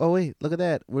 Oh, wait, look at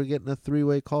that. We're getting a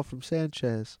three-way call from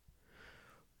Sanchez.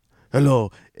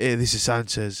 Hello, this is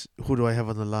Sanchez. Who do I have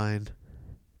on the line?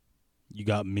 You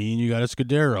got me and you got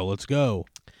Escudero. Let's go.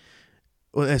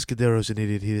 Well, Escudero's an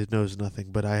idiot. He knows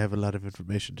nothing, but I have a lot of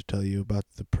information to tell you about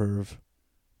the perp.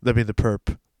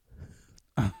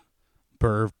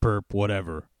 Perp,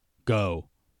 whatever. Go.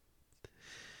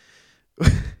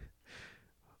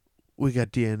 We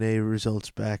got DNA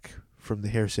results back from the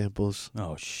hair samples.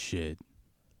 Oh, shit.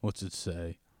 What's it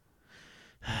say?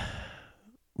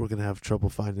 We're going to have trouble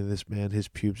finding this man. His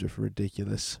pubes are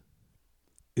ridiculous.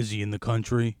 Is he in the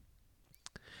country?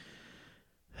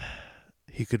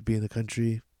 He could be in the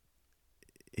country.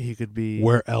 He could be...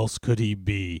 Where else could he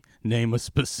be? Name a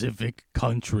specific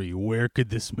country. Where could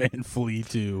this man flee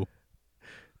to?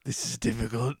 This is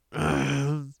difficult.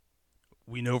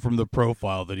 We know from the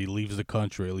profile that he leaves the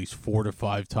country at least 4 to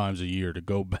 5 times a year to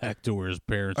go back to where his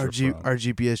parents are from. Our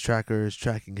GPS tracker is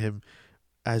tracking him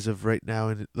as of right now,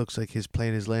 and it looks like his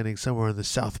plane is landing somewhere in the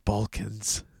South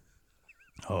Balkans.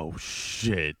 Oh,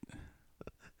 shit.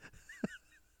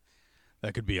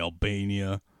 That could be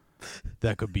Albania.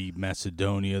 That could be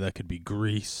Macedonia. That could be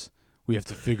Greece. We have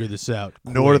to figure this out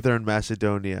quick. Northern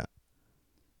Macedonia.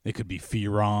 It could be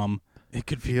Firam. It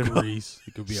could be Firam. Greece.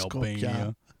 It could be Skopje.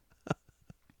 Albania.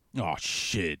 Oh,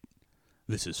 shit.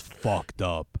 This is fucked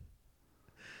up.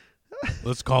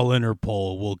 Let's call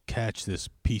Interpol. We'll catch this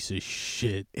piece of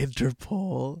shit.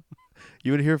 Interpol.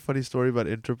 You want to hear a funny story about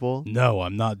Interpol? No,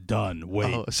 I'm not done.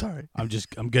 Wait. Oh, sorry. I'm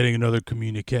getting another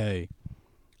communique.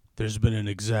 There's been an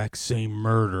exact same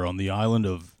murder on the island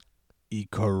of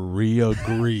Ikaria,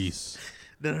 Greece.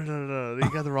 No. You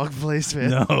got the wrong place, man.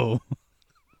 No.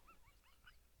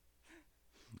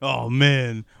 Oh,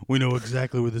 man. We know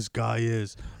exactly where this guy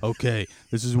is. Okay,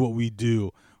 this is what we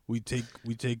do. We take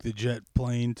the jet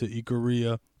plane to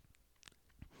Ikaria.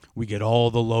 We get all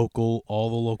the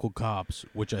local cops,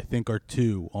 which I think are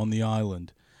 2 on the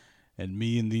island, and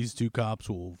me and these 2 cops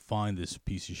will find this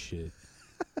piece of shit.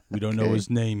 We don't know Okay. his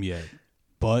name yet,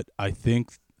 but I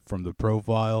think from the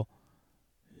profile,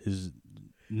 his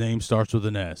name starts with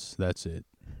an S. That's it.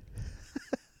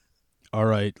 All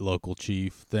right, local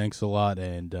chief. Thanks a lot,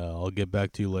 and I'll get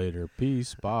back to you later.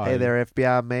 Peace. Bye. Hey there,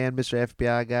 FBI man, Mr.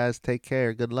 FBI guys. Take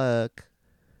care. Good luck.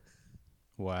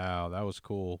 Wow, that was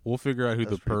cool. We'll figure out who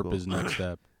That's the pretty perp cool. is next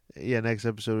step. Yeah, next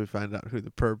episode we find out who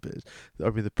the perp is.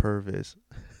 The perv is.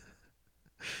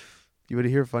 You want to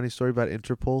hear a funny story about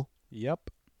Interpol? Yep.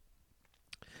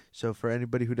 So for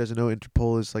anybody who doesn't know,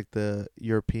 Interpol is like the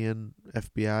European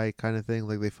FBI kind of thing.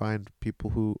 Like they find people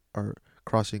who are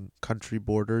crossing country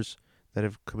borders that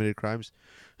have committed crimes.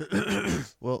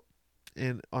 Well,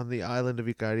 on the island of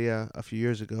Icaria a few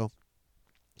years ago,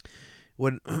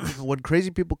 when when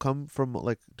crazy people come from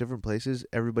like different places,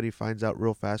 everybody finds out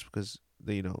real fast because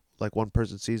they, like one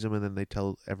person sees them and then they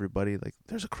tell everybody like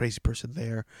there's a crazy person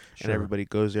there, and everybody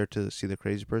goes there to see the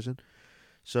crazy person.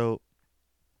 So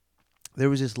there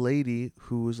was this lady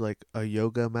who was like a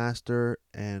yoga master,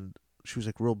 and she was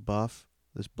like real buff,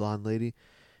 this blonde lady,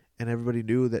 and everybody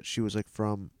knew that she was like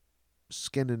from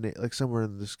Scandinavia, like somewhere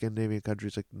in the Scandinavian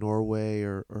countries, like Norway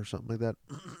or something like that.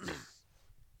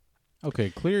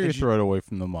 Okay, clear your throat away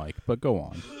from the mic, but go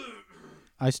on.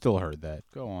 I still heard that.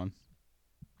 Go on.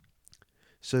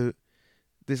 So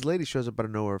this lady shows up out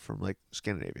of nowhere from like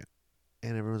Scandinavia,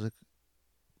 and everyone's like,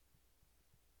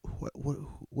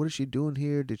 what is she doing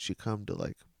here? Did she come to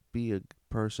like be a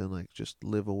person, like just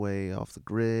live away off the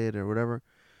grid or whatever?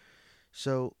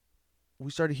 So we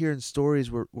started hearing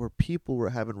stories where people were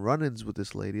having run-ins with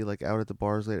this lady, like out at the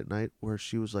bars late at night, where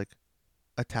she was like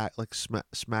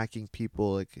smacking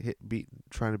people, like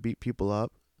trying to beat people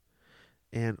up.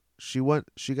 And she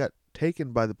got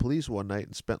taken by the police one night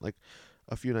and spent like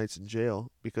a few nights in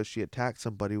jail because she attacked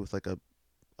somebody with like a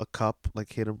cup,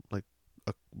 like hit him like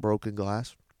a broken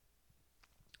glass.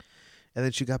 And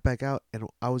then she got back out, and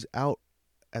I was out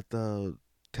at the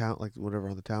town, like whatever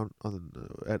on the town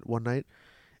at one night,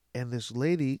 and this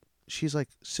lady, she's like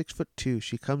 6'2".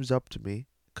 She comes up to me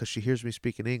because she hears me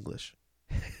speaking English,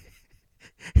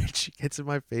 and she gets in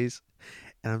my face,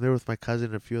 and I'm there with my cousin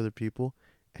and a few other people,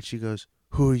 and she goes,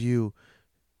 "Who are you?"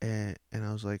 And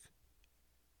I was like,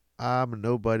 "I'm a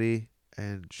nobody."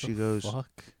 And she goes,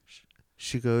 Fuck.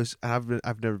 She goes, and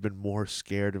I've never been more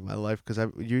scared in my life because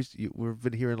we've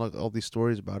been hearing like all these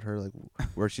stories about her, like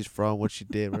where she's from, what she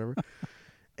did, whatever.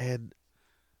 And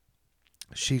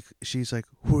she's like,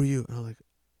 "Who are you?" And I'm like,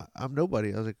 "I'm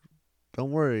nobody." I was like, "Don't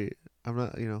worry, I'm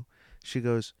not." She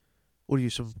goes, "What are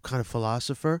you, some kind of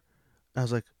philosopher?" I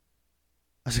was like,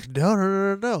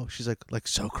 No. She's like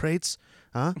Socrates,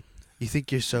 huh? You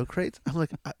think you're Socrates? I'm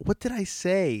like, what did I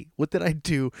say? What did I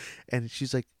do? And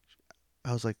she's like,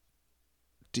 I was like,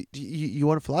 do you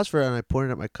want a philosopher? And I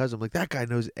pointed at my cousin. I'm like, that guy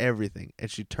knows everything.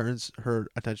 And she turns her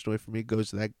attention away from me,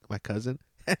 goes to my cousin,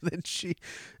 and then she,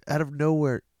 out of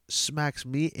nowhere, smacks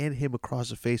me and him across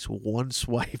the face with one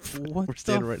swipe. What We're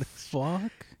standing the right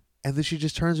fuck? And then she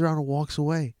just turns around and walks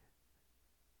away.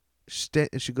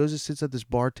 And she goes and sits at this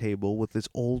bar table with this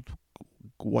old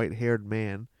white-haired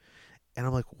man. And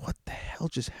I'm like, what the hell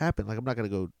just happened? Like, I'm not going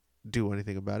to go do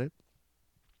anything about it.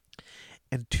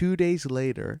 And 2 days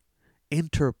later,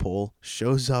 Interpol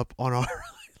shows up on our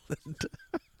island.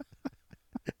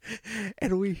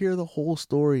 And we hear the whole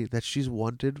story that she's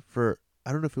wanted for,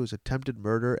 I don't know if it was attempted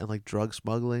murder and like drug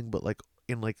smuggling, but like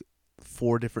in like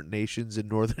 4 different nations in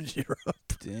Northern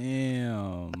Europe.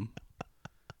 Damn.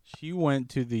 She went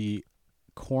to the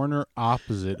corner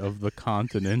opposite of the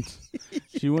continent.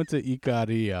 She went to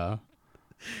Icaria.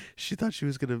 She thought she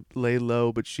was going to lay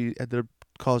low, but she ended up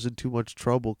causing too much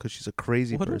trouble because she's a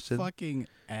crazy What person. a fucking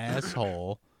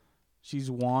asshole. She's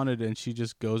wanted and she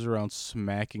just goes around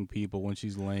smacking people when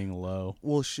she's laying low.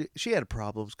 Well, she had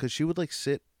problems because she would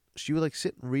sit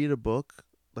and read a book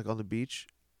like on the beach,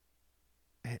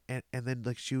 and then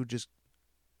like she would just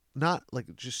not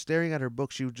like just staring at her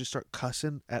book. She would just start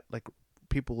cussing at like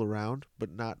people around, but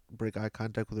not break eye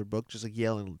contact with her book. Just like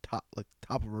yelling top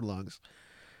of her lungs.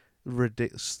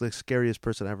 Ridiculous, the scariest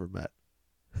person I ever met.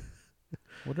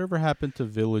 Whatever happened to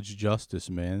village justice,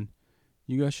 man?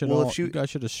 You guys should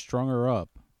have strung her up.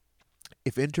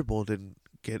 If Interpol didn't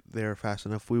get there fast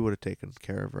enough, we would have taken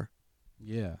care of her.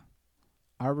 Yeah.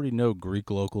 I already know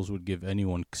Greek locals would give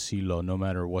anyone xylo no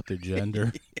matter what their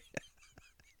gender.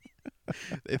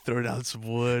 They throw down some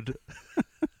wood.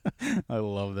 I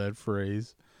love that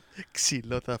phrase.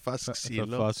 Xylo, ta fas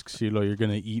xylo. Fas xylo, you're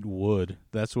gonna eat wood.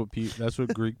 That's what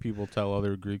Greek people tell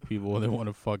other Greek people when they want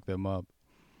to fuck them up.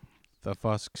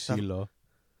 Thafas xilo.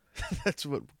 That's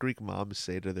what Greek moms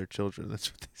say to their children.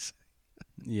 That's what they say.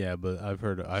 Yeah, but I've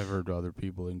heard other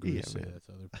people in Greece say man. that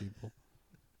to other people.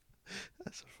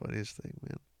 That's the funniest thing,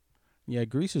 man. Yeah,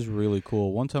 Greece is really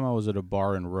cool. One time I was at a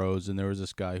bar in Rhodes, and there was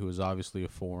this guy who was obviously a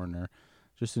foreigner,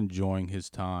 just enjoying his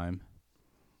time,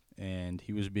 and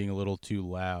he was being a little too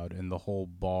loud, and the whole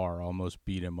bar almost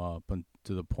beat him up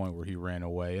to the point where he ran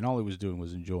away, and all he was doing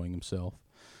was enjoying himself.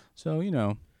 So,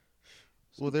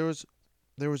 Well, there was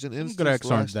an some instance.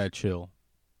 Grecs aren't last, that chill.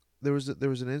 there was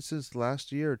an instance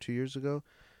last year or 2 years ago,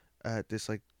 at this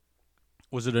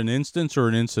Was it an instance or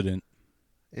an incident?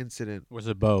 incident. Was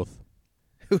it both?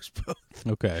 It was both.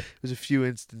 Okay, There's a few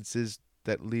instances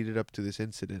that leaded up to this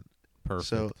incident. perfect.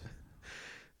 So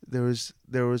there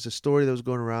was a story that was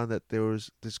going around that there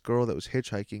was this girl that was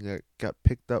hitchhiking that got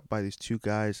picked up by these two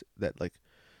guys that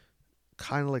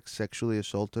kind of sexually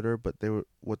assaulted her, but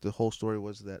what the whole story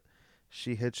was that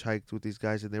she hitchhiked with these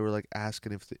guys and they were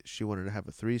asking if she wanted to have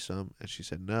a threesome, and she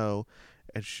said no,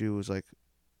 and she was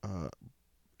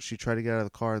she tried to get out of the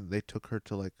car and they took her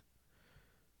to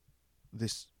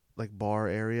this bar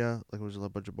area, it was a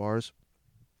bunch of bars,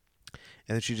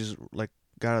 and then she just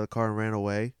got out of the car and ran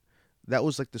away. That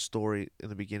was the story in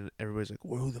the beginning. Everybody's like,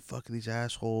 well, who the fuck are these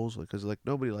assholes? Because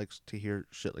nobody likes to hear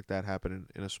shit like that happen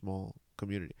in a small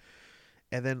community.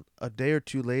 And then a day or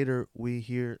two later, we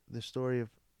hear the story of,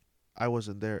 I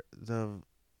wasn't there,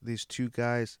 these two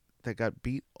guys that got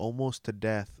beat almost to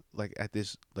death at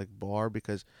this bar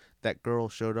because that girl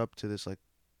showed up to this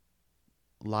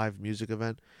live music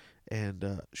event,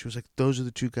 and she was like, those are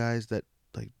the two guys that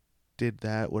did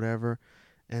that, whatever.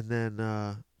 And then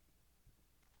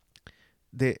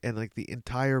the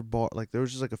entire bar, there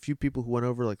was just a few people who went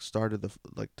over, started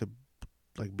to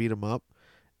beat them up,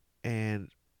 and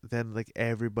then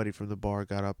everybody from the bar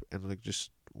got up and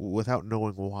just without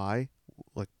knowing why,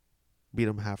 beat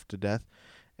them half to death,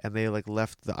 and they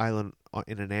left the island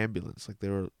in an ambulance.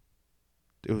 It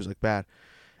was bad.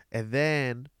 And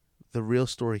then the real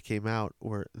story came out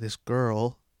where this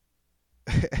girl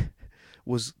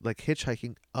was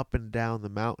hitchhiking up and down the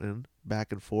mountain,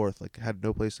 back and forth, had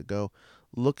no place to go,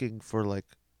 looking for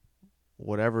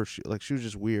whatever she was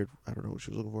just weird. I don't know what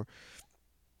she was looking for.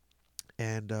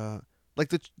 And the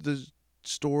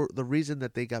reason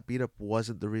that they got beat up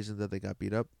wasn't the reason that they got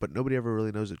beat up, but nobody ever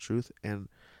really knows the truth. And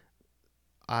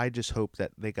I just hope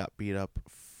that they got beat up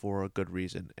for a good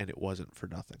reason and it wasn't for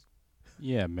nothing.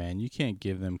 Yeah, man, you can't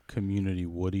give them community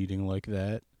wood eating like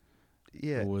that.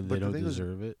 Yeah, They don't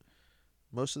deserve it.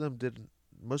 Most of them didn't.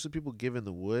 Most of the people given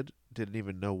the wood didn't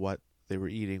even know what they were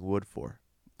eating wood for.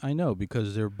 I know,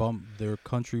 because they're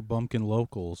country bumpkin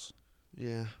locals.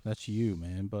 Yeah, That's you,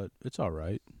 man, but it's all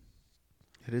right.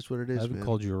 it is what it is, I haven't man.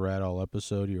 called you a rat all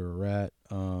episode. You're a rat.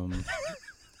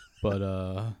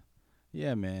 But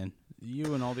yeah, man,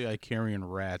 you and all the Icarian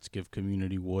rats give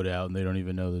community wood out, and they don't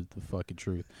even know the fucking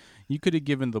truth. You could have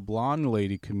given the blonde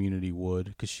lady community wood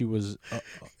because she was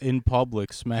in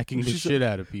public smacking the shit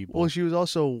out of people. Well, she was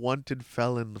also a wanted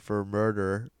felon for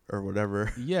murder or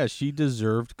whatever. Yeah, she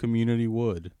deserved community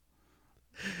wood.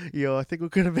 Yo, I think we're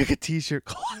gonna make a T-shirt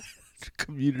called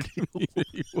 "Community Wood."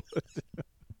 Community wood.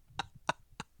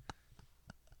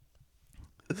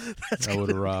 That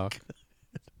would rock.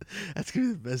 That's gonna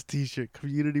be the best T-shirt.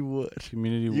 Community Wood,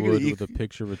 Community You're wood gonna with a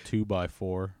picture of a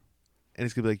 2x4 and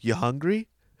it's gonna be "You hungry?"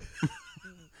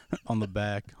 on the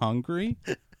back. Hungry?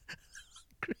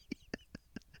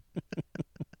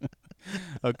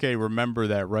 Okay, remember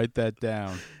that. Write that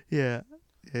down. Yeah,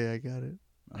 I got it.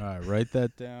 All right, write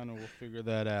that down, and we'll figure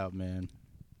that out, man.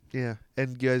 Yeah,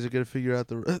 and you guys are gonna figure out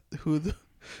who the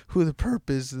perp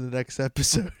is in the next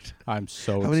episode. I'm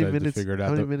so How many excited minutes? to figure it How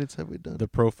out. many minutes have we done? The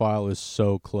profile is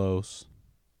so close.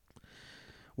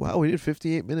 Wow, we did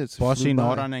 58 minutes. It flew Posin by.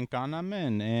 oran en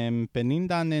kanamen en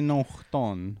penindan en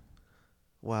ochton.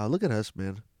 Wow, look at us,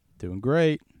 man. Doing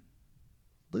great.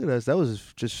 Look at us. That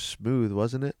was just smooth,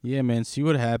 wasn't it? Yeah, man. See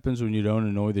what happens when you don't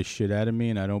annoy the shit out of me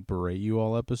and I don't berate you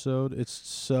all episode? It's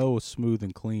so smooth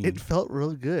and clean. It felt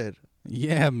really good.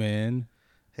 Yeah, man.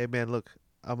 Hey, man, look.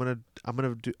 I'm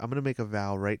gonna make a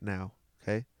vow right now.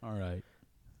 Okay. All right.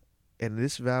 And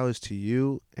this vow is to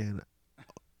you and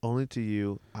only to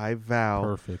you. I vow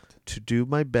Perfect. to do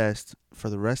my best for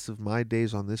the rest of my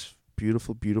days on this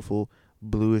beautiful, beautiful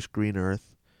bluish green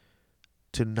earth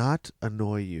to not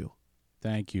annoy you.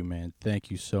 Thank you, man. Thank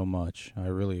you so much. I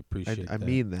really appreciate I that.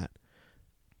 mean that.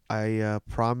 I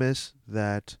promise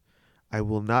that I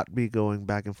will not be going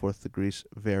back and forth to Greece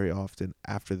very often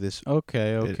after this.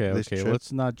 Okay. this trip.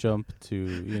 Let's not jump to,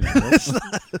 you know.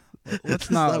 Let's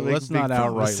not make let's big not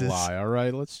outright promises. lie, all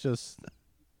right? Let's just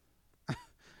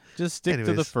Just stick to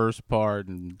the Anyways. first part,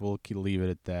 and we'll leave it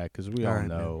at that because we all Alright,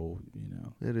 man. know,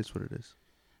 It is what it is.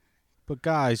 But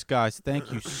guys,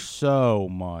 thank you so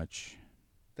much.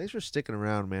 Thanks for sticking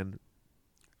around, man.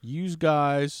 You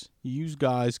guys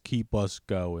keep us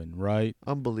going, right?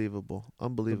 Unbelievable. The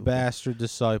Unbelievable. Bastard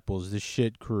Disciples, the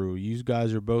Shit Crew. You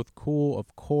guys are both cool,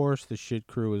 of course. The Shit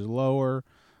Crew is lower,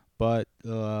 but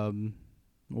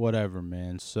whatever,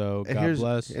 man. So God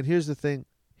bless. And here's the thing.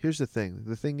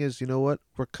 The thing is, you know what?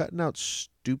 We're cutting out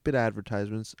stupid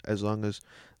advertisements as long as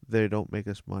they don't make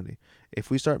us money.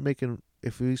 If we start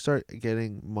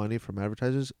getting money from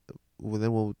advertisers, well,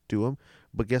 then we'll do them.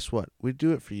 But guess what? We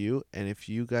do it for you. And if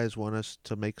you guys want us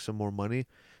to make some more money,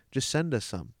 just send us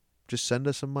some. Just send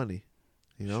us some money.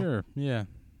 You know? Sure, yeah.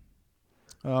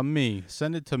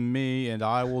 Send it to me, and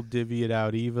I will divvy it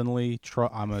out evenly.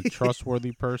 I'm a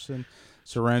trustworthy person.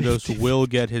 Sarandos will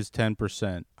get his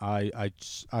 10%. I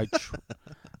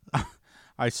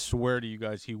swear to you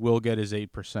guys, he will get his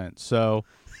 8%. So,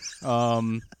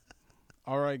 all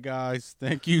right, guys,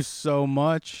 thank you so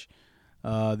much.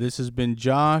 This has been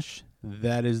Josh.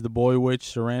 That is the Boy Witch,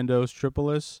 Sarandos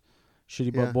Tripolis,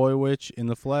 Shitty Butt Boy Witch in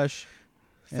the flesh.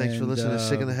 Thanks for listening to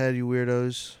Sick in the Head, you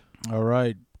weirdos. All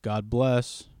right, God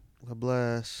bless. God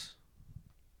bless.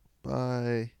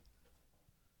 Bye.